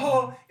 Ha ha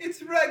ha!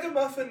 It's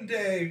Ragamuffin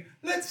Day!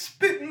 Let's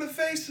spit in the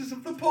faces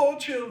of the poor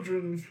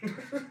children!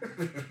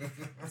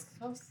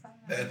 So sad.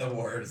 They're the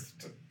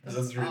worst.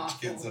 Those rich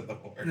awful. kids are the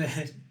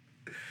worst.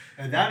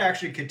 And that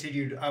actually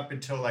continued up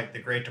until like the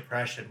Great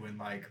Depression, when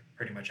like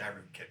pretty much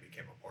every kid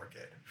became a poor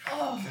kid.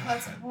 Oh,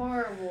 that's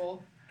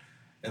horrible.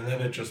 And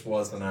then it just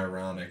wasn't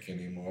ironic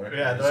anymore.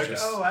 Yeah, It they're was like,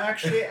 oh, I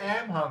actually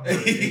am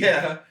hungry.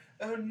 yeah.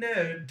 Oh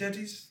no,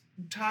 Daddy's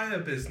tire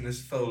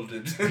business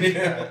folded.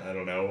 Yeah, I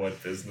don't know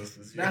what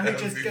businesses you Now he have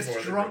just gets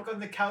before drunk on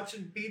the couch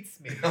and beats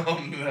me.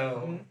 Oh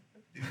no.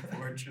 These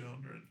poor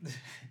children.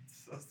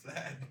 So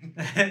sad.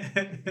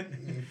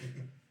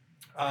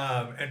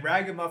 And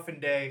Ragamuffin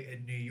Day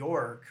in New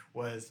York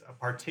was a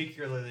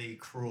particularly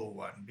cruel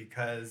one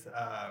because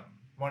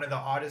one of the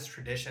oddest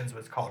traditions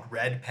was called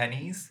red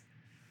pennies.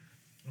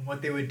 And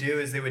what they would do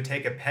is they would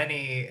take a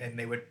penny and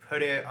they would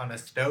put it on a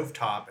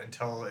stovetop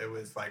until it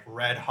was like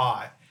red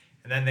hot.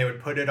 And then they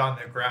would put it on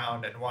the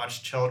ground and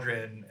watch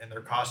children in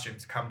their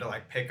costumes come to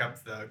like pick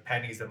up the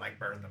pennies and like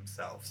burn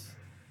themselves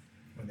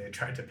when they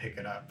tried to pick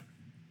it up.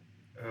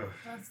 Ugh.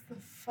 That's the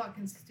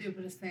fucking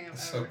stupidest thing I've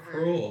That's ever so heard.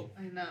 cruel.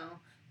 I know.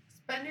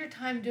 Spend your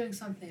time doing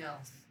something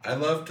else. I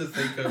love to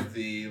think of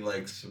the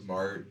like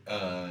smart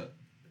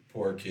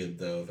poor kid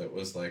though that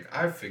was like,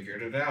 I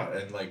figured it out,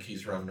 and like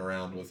he's running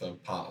around with a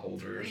pot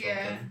holder or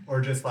Yeah. something.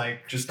 Or just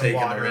like Just the taking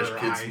the water rich or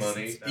kid's ice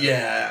money. and stuff.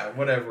 Yeah,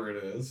 whatever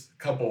it is.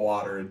 Cup of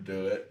water and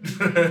do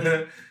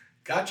it.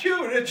 Got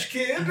you, rich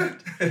kid.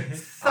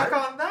 Suck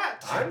on that.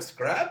 I'm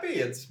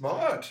scrappy and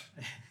smart.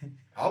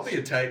 I'll be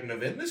a titan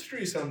of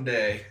industry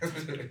someday.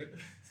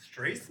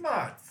 Street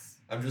smarts.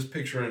 I'm just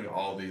picturing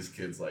all these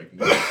kids like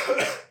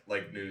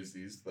like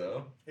Newsies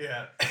though.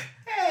 Yeah.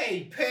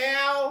 Hey,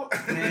 pal.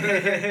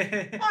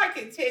 I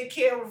can take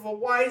care of a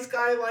wise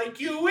guy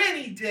like you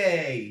any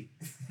day.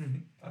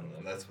 I don't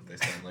know. That's what they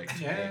sound like. to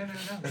me. Yeah,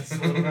 no, that's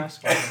a little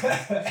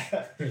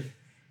masculine.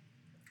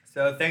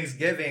 So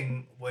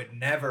Thanksgiving would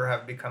never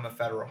have become a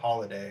federal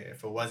holiday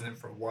if it wasn't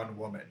for one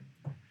woman,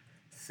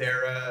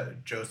 Sarah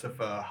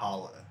Josepha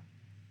Holla.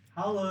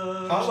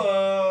 Hello.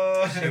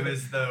 Hello. She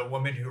was the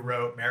woman who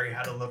wrote Mary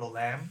Had a Little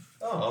Lamb.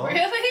 Oh.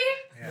 Really?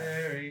 Yeah.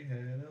 Mary had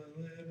a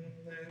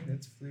little lamb,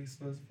 its fleece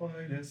was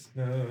white as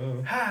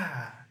snow.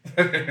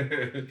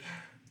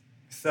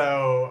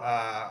 So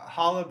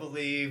Holla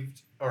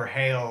believed, or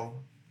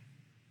Hale,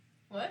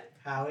 What?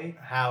 Howie.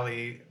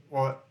 Hallie,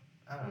 well,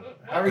 I don't know,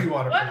 however you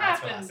want to What pronounce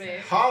her happened, last name.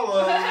 babe?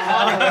 Holla!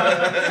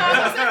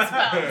 How was it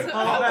spelled?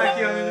 Holla back,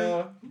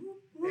 young.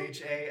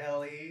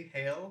 Hale,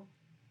 Hale.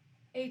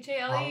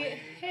 H-A-L-E,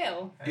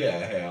 Hale. Yeah,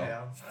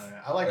 Hale.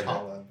 I liked Okay.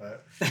 Holla,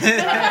 but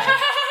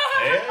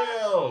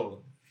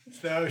Hell!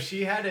 so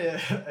she had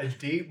a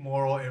deep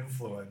moral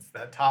influence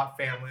that taught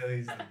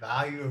families the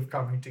value of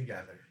coming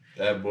together,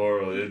 That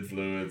moral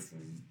influence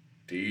is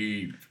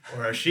deep.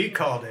 or as she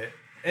called it,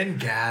 in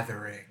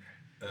gathering.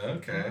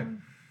 Okay.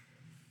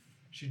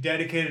 She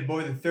dedicated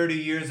more than 30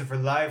 years of her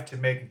life to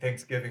making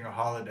Thanksgiving a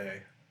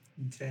holiday.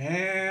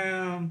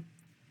 Damn.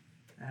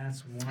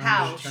 That's one.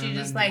 How? She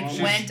just like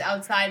determined woman. went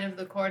outside of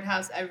the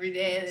courthouse every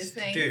day and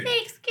saying, Dude.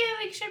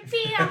 Thanksgiving should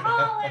be a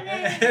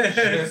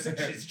holiday.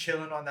 She's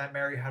chilling on that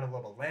Mary Had a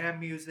Little Lamb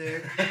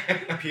music.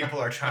 People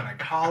are trying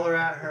to holler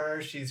at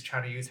her. She's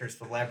trying to use her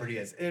celebrity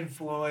as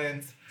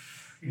influence.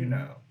 You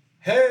know.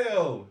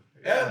 Hail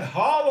Yeah. and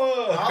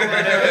holla!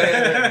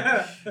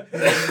 Holla.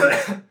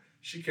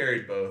 She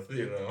carried both,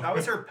 you know. That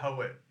was her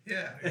poet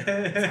Yeah.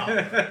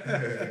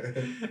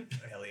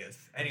 alias.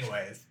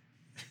 Anyways.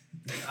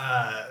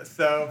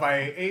 So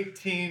by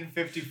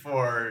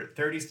 1854,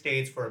 30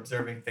 states were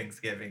observing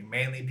Thanksgiving,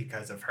 mainly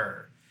because of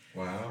her.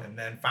 Wow. And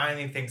then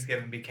finally,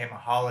 Thanksgiving became a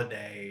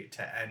holiday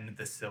to end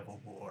the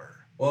Civil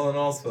War. Well, and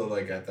also,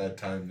 like, at that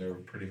time, there were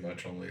pretty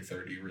much only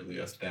 30 really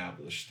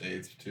established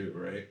states, too,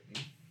 right?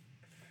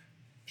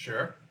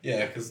 Sure.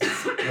 Yeah, because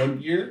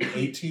what year?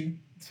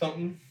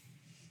 18-something?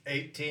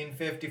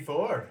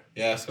 1854.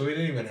 Yeah, so we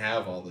didn't even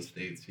have all the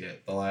states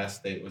yet. The last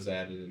state was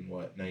added in,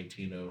 what,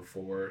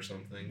 1904 or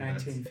something?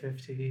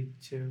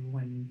 1952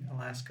 when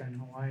Alaska and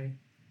Hawaii.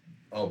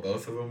 Oh,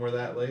 both of them were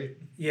that late?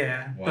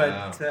 Yeah,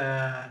 Wow.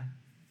 but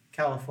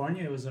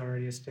California was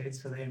already a state,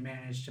 so they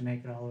managed to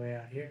make it all the way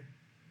out here.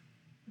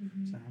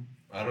 So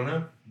I don't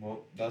know.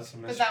 Well, that's a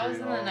mystery. But that was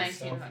in the all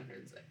itself.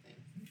 1900s, I think.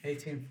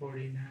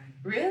 1849.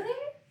 Really?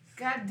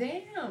 God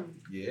damn.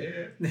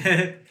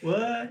 Yeah.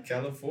 What?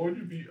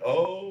 California be.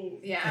 Oh.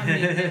 Yeah, I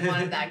mean, they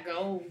wanted that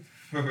gold.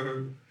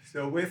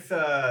 So with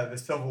the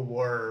Civil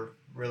War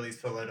really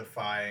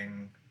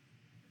solidifying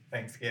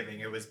Thanksgiving,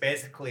 it was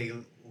basically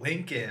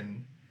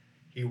Lincoln.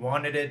 He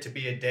wanted it to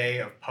be a day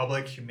of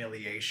public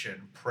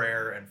humiliation,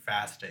 prayer, and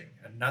fasting,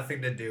 and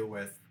nothing to do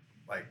with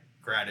like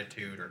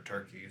gratitude or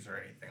turkeys or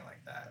anything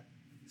like that.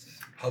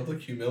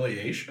 Public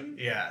humiliation?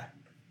 Yeah.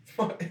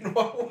 In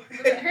what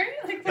way?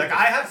 Like, Like,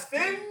 I have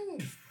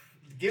sinned!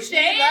 Give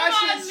Shame me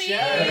lashes! on me!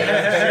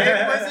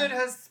 Shame wizard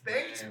has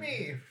spanked Man.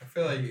 me! I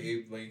feel like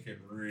Abe Lincoln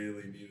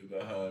really needed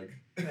a hug.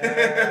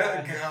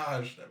 Yeah.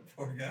 Gosh, that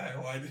poor guy.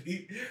 Why did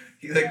he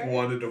like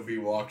wanted to be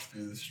walked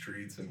through the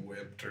streets and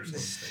whipped or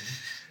something.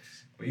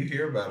 When you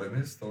hear about him,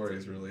 his story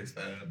is really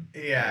sad.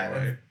 Yeah.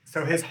 Anyway.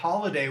 So his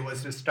holiday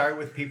was to start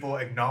with people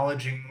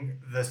acknowledging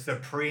the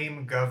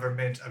supreme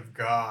government of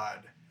God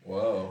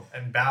Whoa.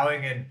 and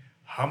bowing in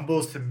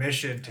humble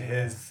submission to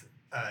his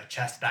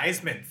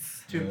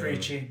chastisements. Too Yeah.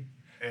 preachy.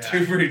 Yeah.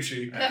 Too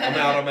preachy.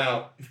 I'm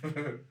out.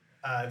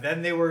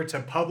 Then they were to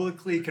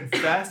publicly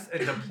confess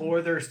and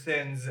deplore their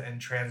sins and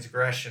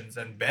transgressions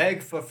and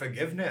beg for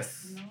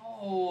forgiveness.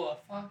 No,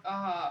 fuck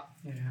off.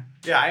 Yeah.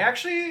 Yeah, I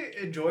actually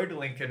enjoyed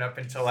Lincoln up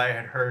until I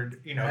had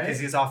heard, because Right?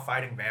 he's all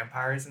fighting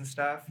vampires and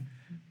stuff.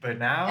 But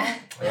now,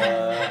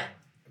 Yeah,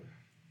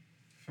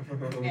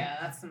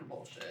 that's some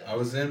bullshit. I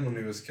was in when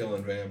he was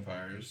killing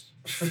vampires.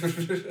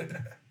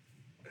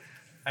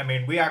 I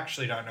mean, we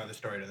actually don't know the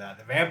story to that.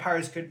 The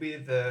vampires could be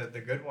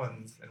the good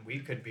ones, and we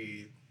could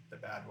be the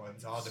bad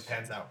ones. All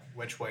depends on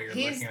which way you're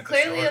He's looking at the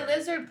clearly story. a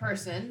lizard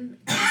person.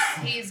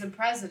 He's a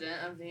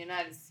president of the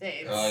United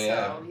States. Oh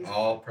yeah, So he's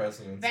all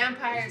presidents.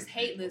 vampires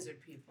hate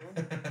lizard people.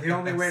 The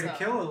only way to So-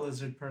 kill a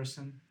lizard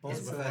person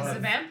Is to a the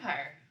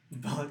vampire.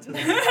 bullet to the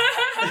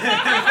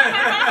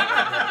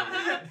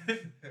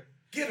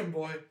Get him,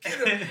 boy.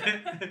 Get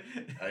him.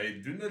 I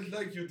do not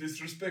like you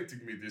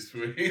disrespecting me this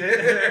way.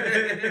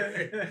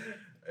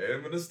 I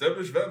am an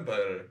established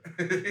vampire.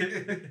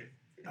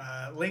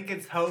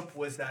 Lincoln's hope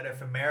was that if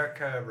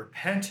America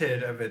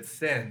repented of its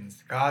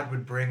sins, God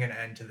would bring an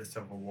end to the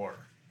Civil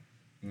War.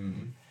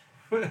 Mm.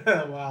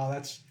 Wow,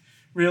 that's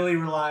really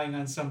relying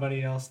on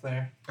somebody else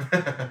there.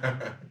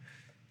 And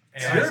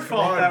It's your come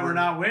fault on, that we're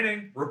not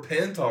winning.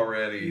 Repent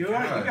already. You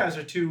God. guys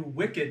are too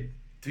wicked.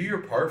 Do your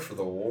part for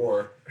the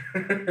war.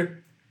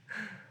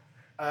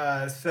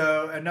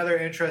 So another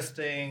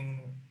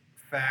interesting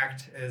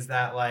fact is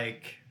that,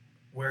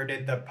 where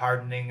did the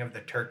pardoning of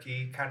the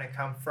turkey kind of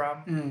come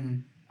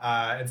from?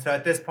 And so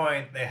at this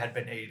point, they had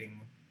been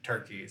eating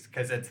turkeys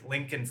because it's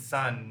Lincoln's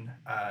son,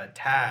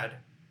 Tad,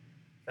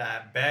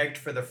 that begged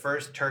for the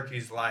first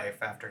turkey's life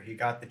after he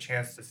got the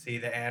chance to see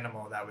the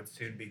animal that would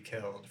soon be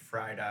killed,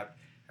 fried up,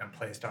 and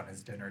placed on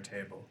his dinner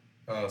table.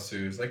 Oh, so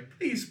he was like,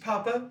 please,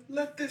 Papa,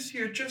 let this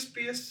year just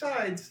be a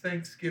sides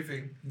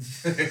Thanksgiving.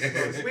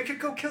 We could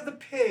go kill the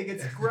pig.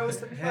 It's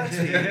gross and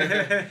messy.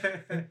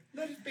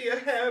 Let it be a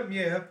ham,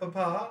 yeah,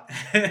 Papa.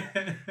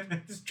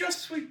 It's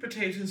just sweet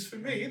potatoes for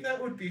me.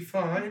 That would be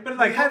fine. But I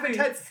like haven't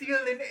having had seal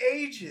in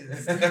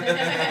ages.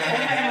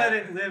 let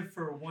it live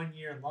for 1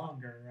 year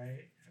longer,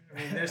 right? I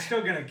mean, they're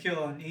still gonna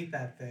kill and eat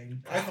that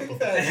thing. I think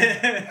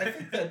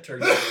that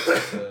turkey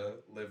gets to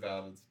live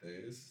out its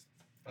days.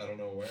 I don't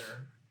know where.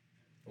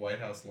 The White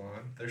House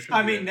lawn. There should.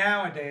 I be mean,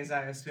 nowadays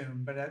I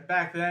assume, but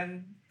back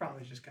then,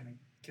 probably just gonna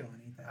kill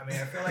and eat that. I mean,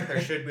 I feel like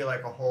there should be a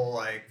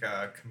whole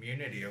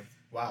community of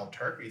wild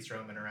turkeys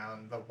roaming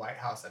around the White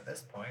House at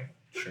this point.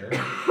 Sure.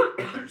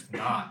 There's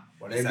not.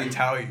 What does Maybe- that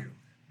tell you?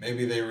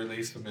 Maybe they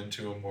release them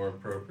into a more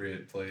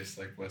appropriate place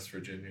like West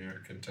Virginia or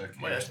Kentucky.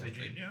 or West something.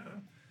 Virginia.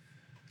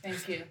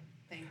 Thank you.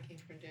 Thank you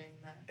for doing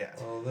that. Yeah.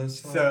 All the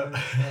sun So-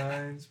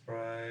 shines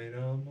bright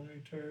on my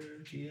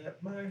turkey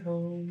at my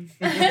home.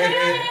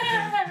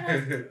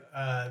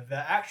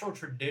 The actual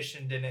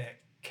tradition didn't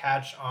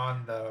catch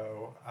on,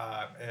 though.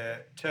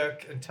 It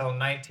took until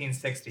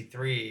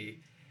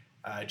 1963.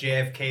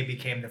 JFK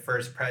became the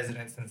first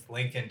president since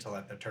Lincoln to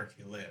let the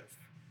turkey live,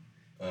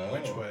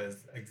 which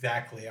was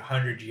exactly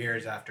 100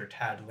 years after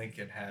Tad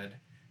Lincoln had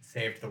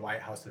saved the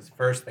White House's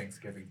first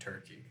Thanksgiving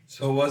turkey.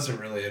 So it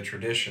wasn't really a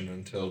tradition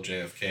until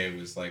JFK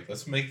was like,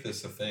 let's make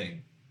this a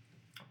thing.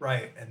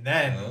 Right, and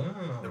then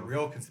Oh. the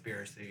real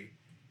conspiracy,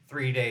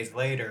 3 days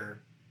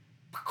later,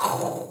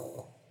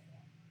 Oh,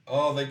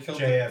 they killed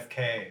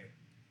JFK.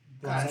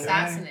 Got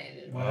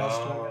assassinated. What else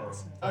do I Oh. gotta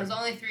say? Oh, it was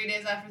only 3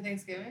 days after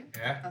Thanksgiving?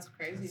 Yeah. That's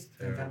crazy.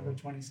 November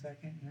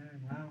 22nd. Yeah,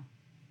 wow.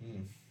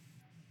 Hmm.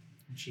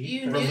 Cheap.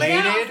 You knew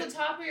Related? that off the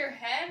top of your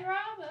head, Rob?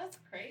 That's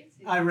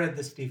crazy. I read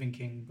the Stephen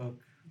King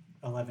book,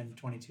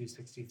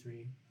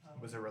 11/22/63.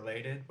 Was it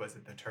related? Was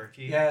it the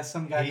turkey? Yeah,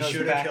 some guy He goes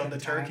should have back killed in the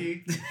time.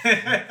 turkey.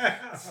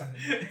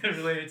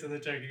 Related to the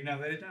turkey. No,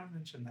 they don't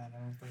mention that. I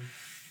don't think.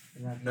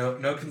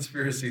 No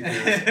conspiracy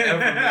theorists ever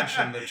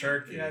mentioned the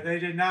turkey. Yeah, they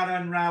did not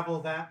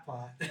unravel that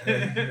plot.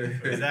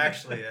 It was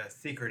actually a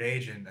secret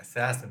agent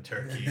assassin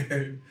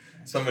turkey.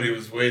 Somebody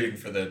was waiting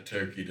for that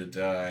turkey to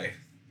die.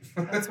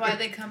 That's why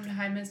they come to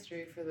High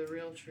Mystery for the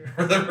real truth.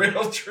 For the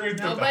real truth. of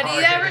the Nobody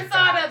hard-hitting ever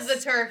thought facts. of the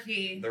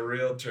turkey. The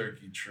real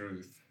turkey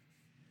truth.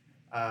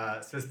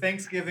 So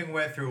Thanksgiving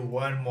went through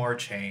one more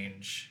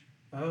change.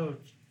 Oh,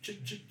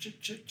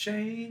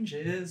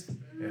 changes.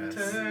 Yes.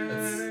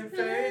 Turn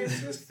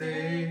faces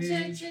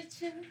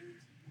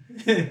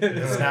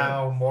It's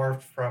now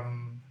morphed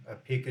from a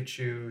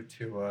Pikachu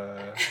to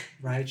a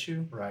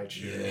Raichu.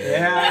 Raichu.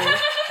 Yeah,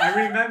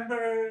 I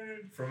remember.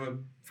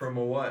 From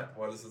a what?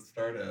 What does it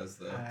start as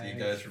though? Do you I-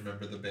 guys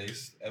remember the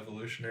base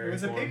evolutionary It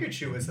was a form?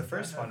 Pikachu was the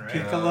first one, right?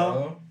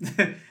 Piccolo.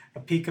 Oh. A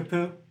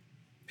peekapoo.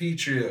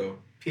 Pichu.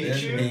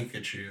 Pichu? Then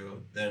Pikachu.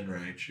 Then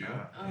Raichu.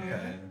 Oh.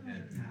 Yeah.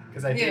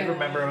 Because I do Yeah.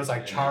 remember it was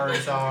like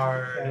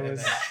Charizard That and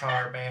was- then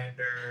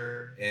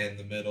Charmander. And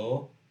the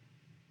middle.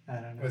 I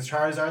don't know. Was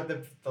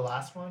Charizard the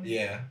last one?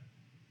 Yeah.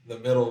 The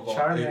middle of all.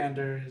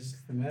 Charmander is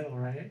the middle,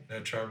 right?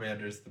 No,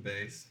 Charmander's the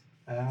base.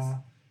 Uh,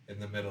 In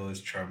the middle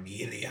is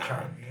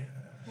Charmeleon.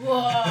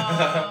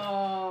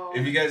 Whoa.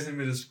 If you guys need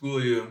me to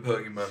school you in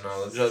Pokemon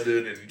knowledge, I'll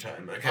do it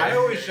anytime. Okay. I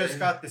always just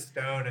got the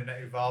stone and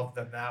evolved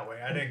them that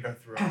way. I didn't go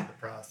through all the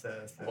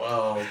process.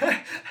 Well,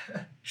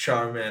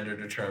 Charmander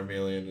to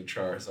Charmeleon to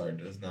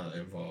Charizard does not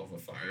involve a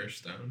Fire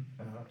Stone.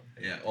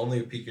 Yeah, only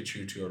a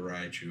Pikachu to a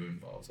Raichu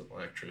involves an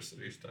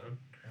Electricity Stone.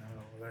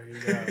 Oh, well, there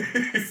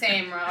you go.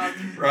 Same, Rob.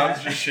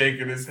 Rob's just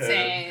shaking his head.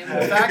 Same.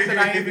 The fact that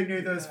I even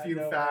knew those few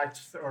I know.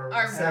 facts or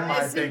Are- semi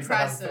it's things that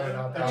I was impressive. throwing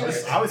out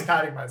there, I was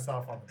patting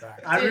myself on the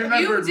back. I Dude,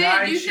 remember you did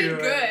Raichu.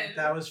 good.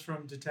 That was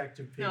from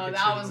Detective Pikachu. No,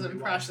 that was when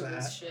we watched impressive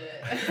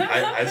that. as shit.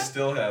 I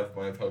still have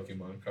my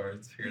Pokemon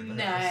cards here in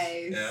the house.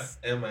 Nice.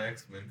 Yeah, and my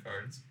X-Men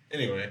cards.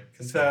 Anyway,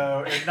 So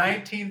in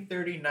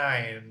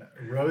 1939,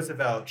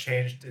 Roosevelt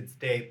changed its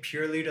date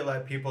purely to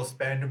let people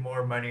spend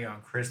more money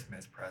on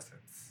Christmas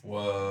presents.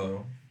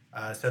 Whoa.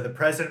 So the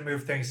president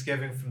moved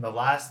Thanksgiving from the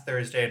last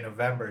Thursday in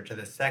November to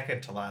the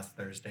second to last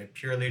Thursday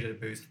purely to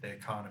boost the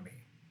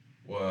economy.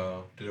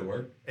 Whoa. Did it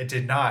work? It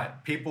did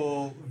not.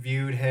 People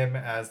viewed him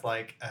as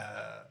like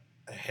a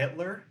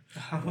Hitler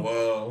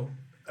Whoa.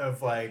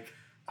 of like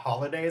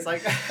holidays,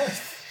 like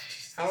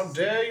How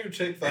dare you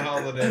take the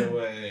holiday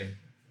away?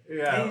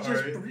 yeah. He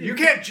just- or, you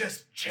can't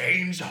just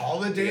change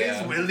holidays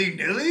Yeah. willy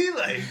nilly,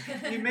 like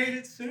He made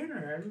it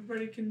sooner.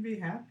 Everybody can be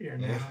happier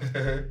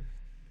now.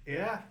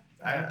 yeah.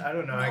 I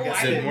don't know. I Oh, guess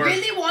I didn't work.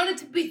 really wanted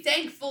to be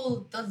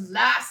thankful the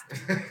last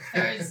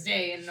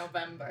Thursday in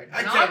November,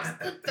 I not can't-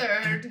 the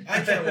third.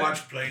 I can't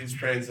watch Planes,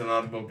 Trains, and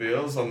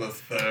Automobiles on the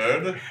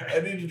 3rd.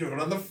 I need to do it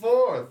on the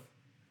 4th.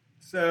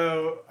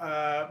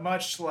 so.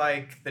 Much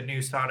like the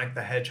new Sonic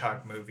the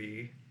Hedgehog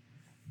movie,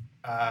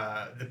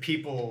 the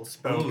people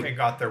spoke Ooh. and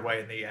got their way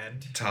in the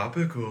end.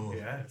 Topical.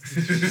 Yes.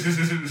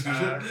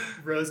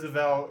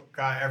 Roosevelt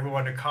got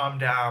everyone to calm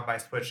down by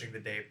switching the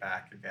date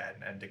back again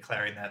and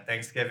declaring that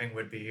Thanksgiving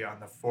would be on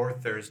the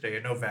fourth Thursday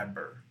in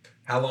November.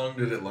 How long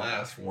did it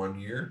last? 1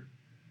 year?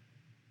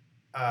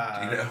 Do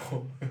you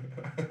know?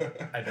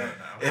 I don't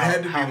know. It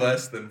had to be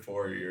less than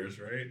 4 years,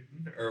 right?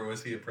 Or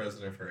was he a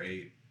president for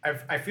 8?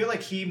 I feel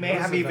like he may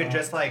have even Roosevelt.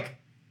 just like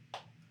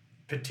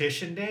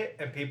petitioned it,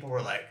 and people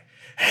were like,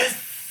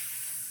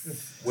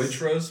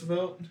 Which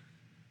Roosevelt?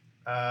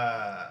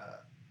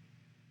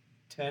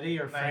 Teddy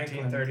or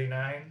Franklin?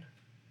 1939.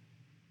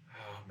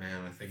 Oh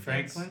man, I think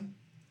Franklin?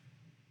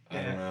 I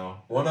don't Yeah.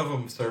 know. One of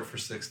them served for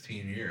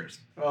 16 years.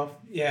 Well,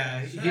 yeah,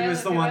 he I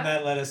was the look it one up?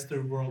 that led us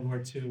through World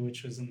War II,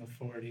 which was in the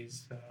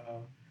 40s. So,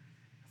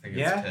 I think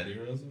Yeah. it's Teddy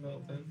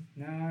Roosevelt then.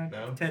 no, No?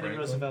 Teddy Franklin?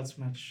 Roosevelt's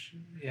much,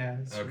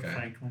 it's Okay.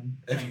 Franklin.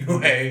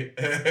 Anyway,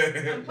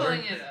 I'm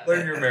pulling it up.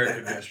 learn your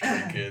American history,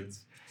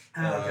 kids.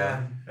 Oh,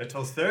 God.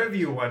 It'll serve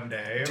you one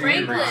day. Do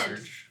your Franklin.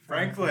 research.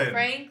 Franklin.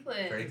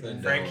 Franklin.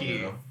 Franklin Frankie.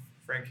 Delano.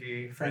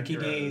 Frankie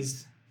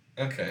D's.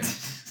 Okay.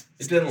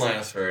 It didn't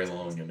last very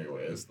long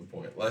anyway, is the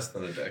point. Less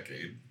than a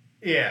decade.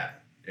 Yeah.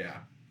 Yeah.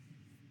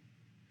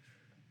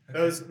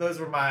 Those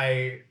were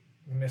my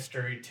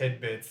mystery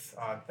tidbits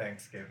on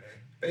Thanksgiving.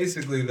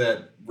 Basically,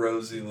 that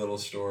rosy little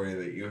story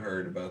that you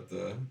heard about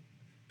the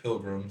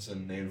Pilgrims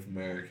and Native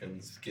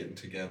Americans getting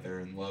together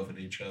and loving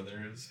each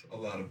other is a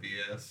lot of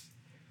BS.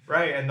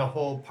 Right, and the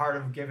whole part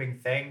of giving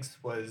thanks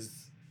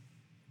was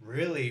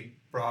really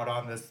brought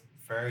on this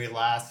very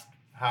last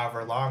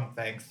however long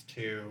thanks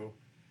to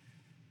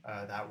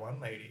that one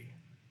lady.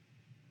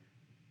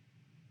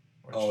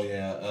 Which- Oh,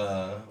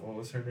 yeah. What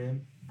was her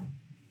name?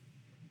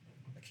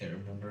 I can't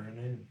remember her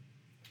name.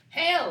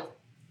 Hail.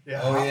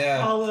 Yeah. Oh,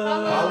 yeah. Holla.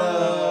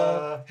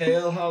 Holla.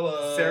 Hail,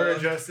 holla. Sarah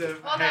Joseph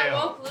Oh, that Hale.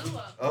 woke Lou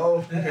up. Oh.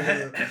 What's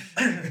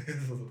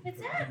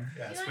that?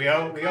 Yes, You we like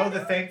owe that?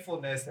 the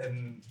thankfulness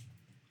and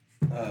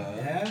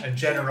Yeah.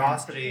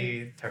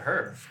 generosity to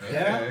her. Okay,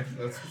 Yeah. that's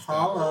what's up.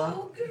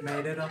 Holla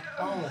made it a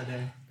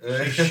holiday.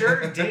 She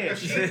sure did.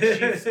 She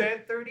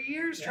spent 30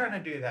 years trying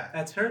to do that.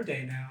 That's her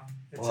day now.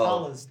 It's Well,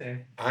 Holla's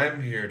day.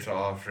 I'm here to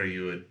offer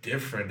you a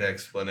different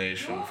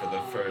explanation for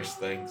the first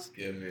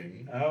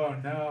Thanksgiving. Oh,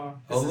 no.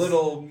 A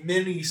little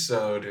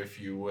mini-sode, if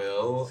you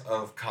will,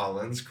 of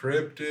Colin's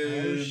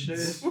cryptids. Oh,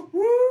 shit.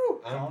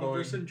 Woo!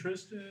 Oliver's and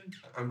Tristan.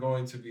 I'm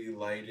going to be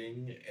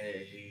lighting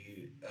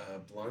a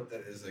blunt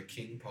that is a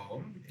king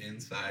palm.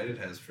 Inside it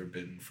has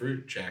forbidden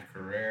fruit, Jack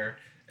Herrera,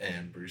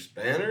 and Bruce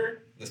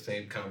Banner. The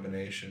same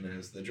combination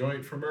as the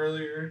joint from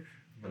earlier.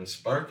 I'm going to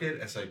spark it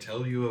as I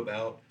tell you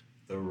about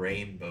the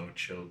Rainbow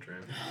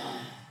Children.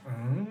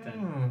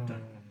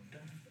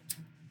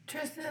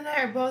 Tristan and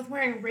I are both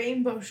wearing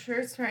rainbow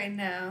shirts right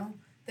now.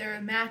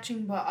 They're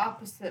matching but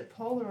opposite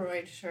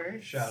Polaroid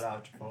shirts. Shout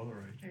out to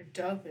Polaroid. They're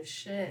dope as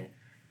shit.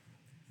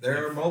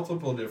 There are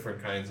multiple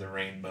different kinds of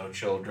rainbow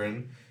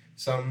children.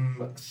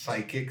 Some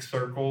psychic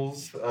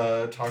circles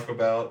talk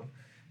about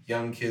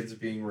young kids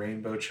being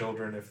rainbow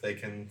children if they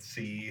can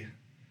see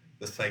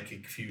the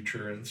psychic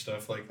future and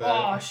stuff like that.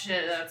 Oh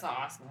shit, that's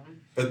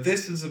awesome. But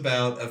this is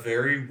about a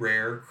very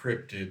rare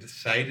cryptid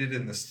sighted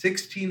in the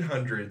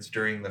 1600s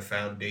during the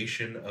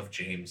foundation of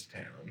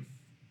Jamestown.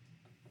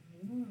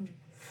 Ooh.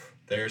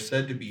 They are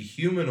said to be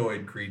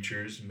humanoid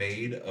creatures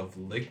made of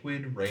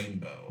liquid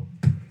rainbow.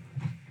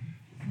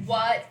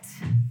 What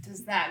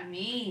does that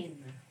mean?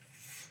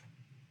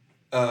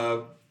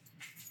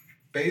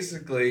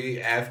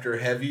 Basically, after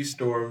heavy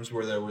storms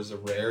where there was a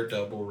rare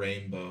double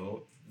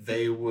rainbow,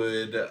 they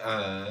would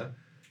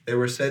They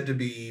were said to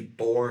be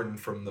born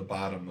from the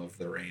bottom of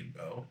the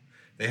rainbow.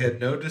 They had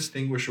no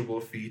distinguishable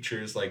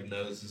features like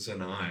noses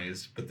and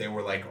eyes, but they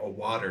were like a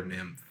water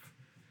nymph,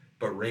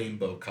 but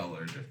rainbow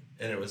colored.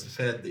 And it was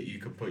said that you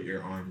could put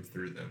your arm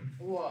through them.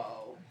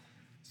 Whoa.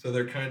 So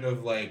they're kind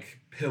of like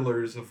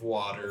pillars of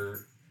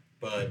water,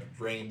 but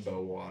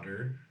rainbow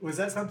water. Was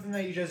that something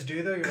that you just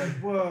do though? You're like,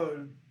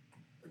 whoa,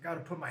 I gotta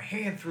put my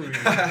hand through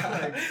you.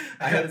 Like,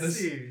 I had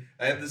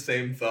the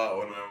same thought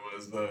when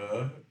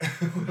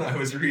I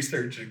was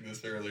researching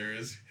this earlier.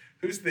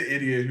 Who's the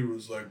idiot who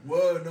was like,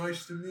 whoa,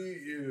 nice to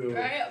meet you?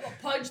 Right, I'm gonna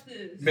punch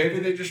this. Maybe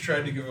they just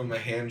tried to give him a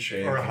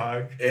handshake. Or a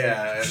hug.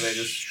 Yeah, and they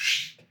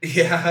just,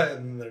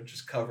 and they're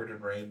just covered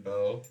in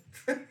rainbow.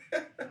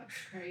 That's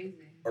crazy.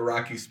 A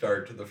rocky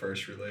start to the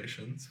first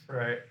relations.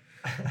 Right.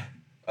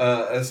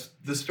 As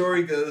the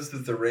story goes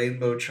that the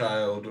rainbow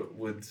child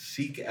would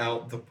seek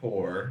out the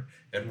poor,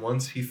 and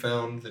once he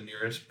found the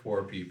nearest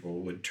poor people,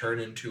 would turn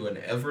into an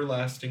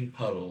everlasting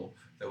puddle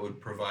that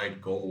would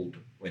provide gold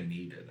when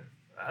needed.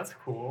 That's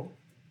cool.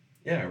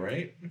 Yeah,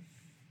 right?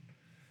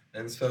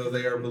 And so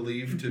they are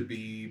believed to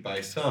be, by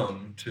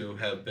some, to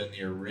have been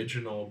the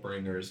original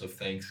bringers of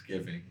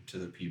Thanksgiving to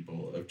the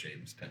people of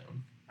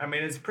Jamestown. I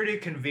mean, it's pretty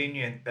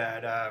convenient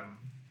that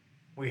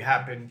we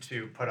happen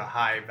to put a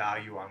high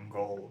value on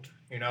gold.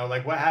 You know,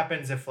 like what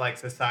happens if like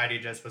society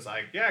just was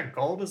like, yeah,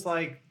 gold is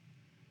like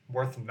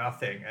worth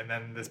nothing, and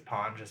then this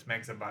pawn just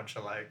makes a bunch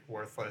of like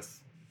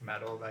worthless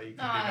metal that you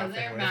can do nothing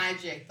They're with.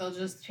 magic. They'll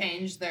just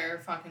change their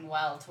fucking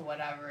well to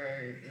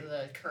whatever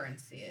the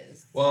currency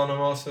is. Well, and I'm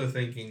also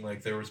thinking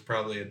like there was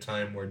probably a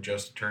time where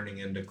just turning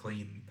into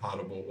clean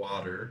potable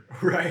water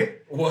Right.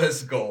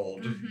 was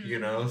gold, Mhm. you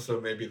know? So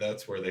maybe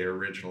that's where they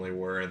originally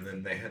were, and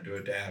then they had to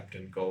adapt,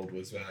 and gold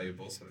was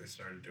valuable, so they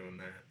started doing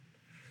that.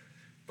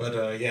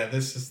 But yeah,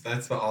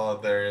 that's all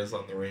there is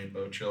on the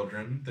Rainbow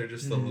Children. They're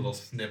just a little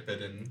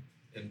snippet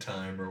in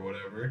time or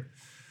whatever.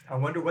 I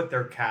wonder what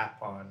their cap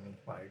on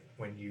like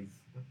when you're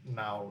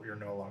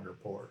no longer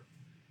poor.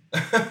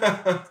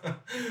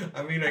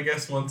 I mean, I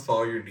guess once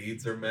all your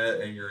needs are met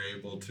and you're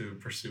able to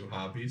pursue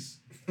hobbies.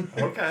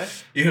 Okay.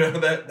 You know,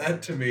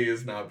 that to me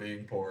is not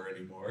being poor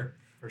anymore.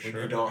 For When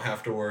sure. you don't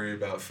have to worry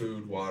about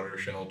food, water,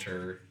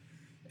 shelter,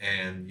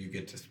 and you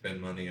get to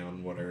spend money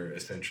on what are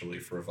essentially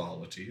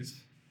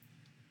frivolities.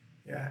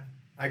 Yeah.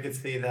 I could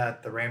see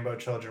that the Rainbow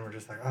Children were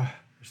just like, oh,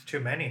 there's too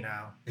many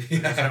now. There's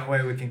Yeah. no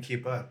way we can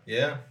keep up.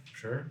 Yeah,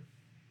 sure.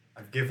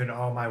 I've given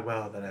all my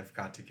well that I've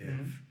got to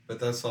give. But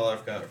that's all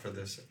I've got for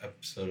this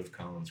episode of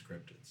Colin's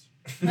Cryptids.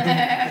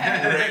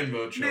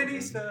 Rainbow Children.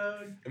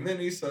 Mini-sode. A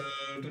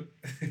mini-sode.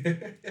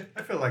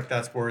 I feel like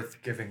that's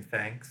worth giving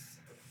thanks.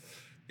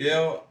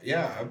 Yeah,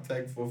 I'm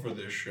thankful for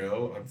this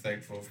show. I'm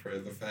thankful for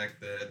the fact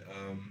that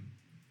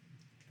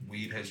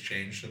weed has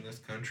changed in this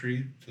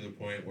country to the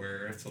point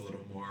where it's a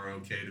little more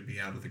okay to be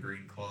out of the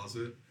green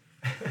closet.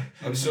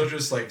 I'm still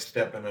just like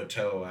stepping a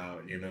toe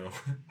out, you know.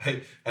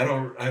 I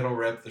don't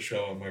rep the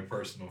show on my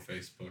personal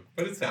Facebook,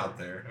 but it's out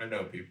there. I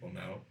know people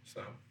know,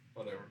 so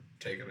whatever.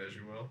 Take it as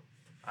you will.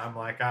 I'm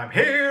like, I'm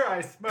here,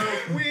 I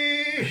smoke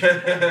weed.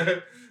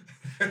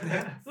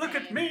 Look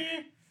at me.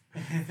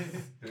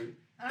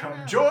 I don't Come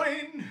know.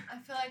 join. I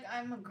feel like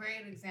I'm a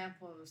great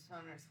example of a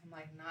stoner, so I'm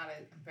like not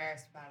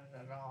embarrassed about it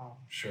at all.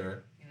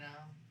 Sure. You know.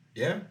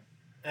 Yeah.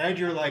 And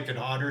you're like an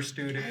honor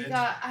student.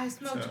 I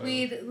smoked So-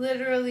 weed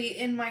literally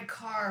in my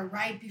car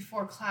right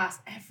before class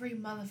every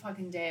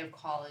motherfucking day of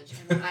college,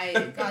 and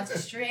I got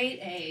straight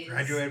A's.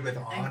 Graduated with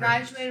I honors.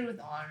 graduated with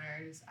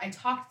honors. I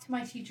talked to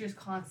my teachers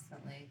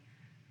constantly.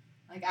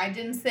 Like I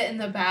didn't sit in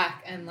the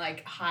back and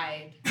like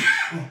hide.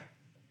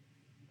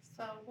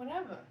 So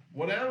whatever.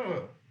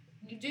 Whatever.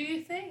 You do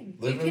your thing.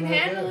 Living you can my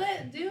handle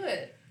best. it. Do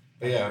it.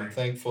 But yeah, I'm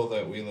thankful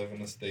that we live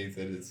in a state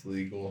that it's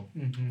legal.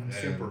 Mm-hmm. I'm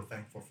super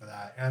thankful for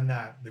that. And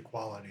that the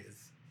quality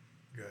is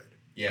good.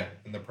 Yeah,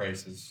 and the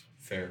price is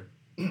fair.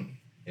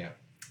 Yeah.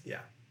 Yeah.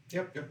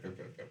 Yep.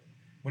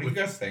 What are you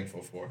guys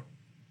thankful for?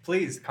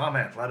 Please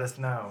comment. Let us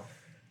know.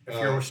 If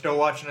you're still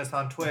watching us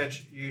on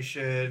Twitch, you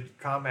should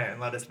comment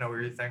and let us know what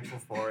you're thankful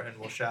for, and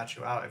we'll shout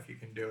you out if you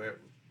can do it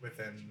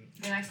within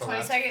The next the 20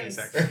 last few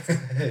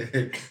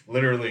seconds.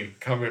 Literally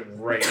comment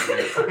right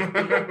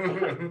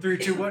here. 3,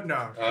 2, 1.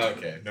 No.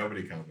 Okay,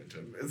 nobody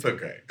commented. It's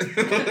okay. With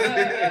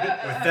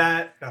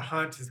that, the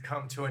hunt has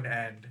come to an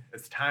end.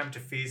 It's time to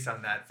feast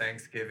on that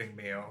Thanksgiving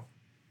meal.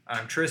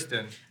 I'm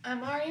Tristan.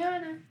 I'm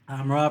Ariana.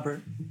 I'm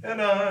Robert.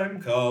 And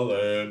I'm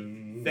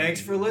Colin.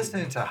 Thanks for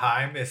listening to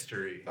High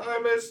Mystery. Hi,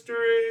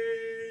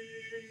 mystery.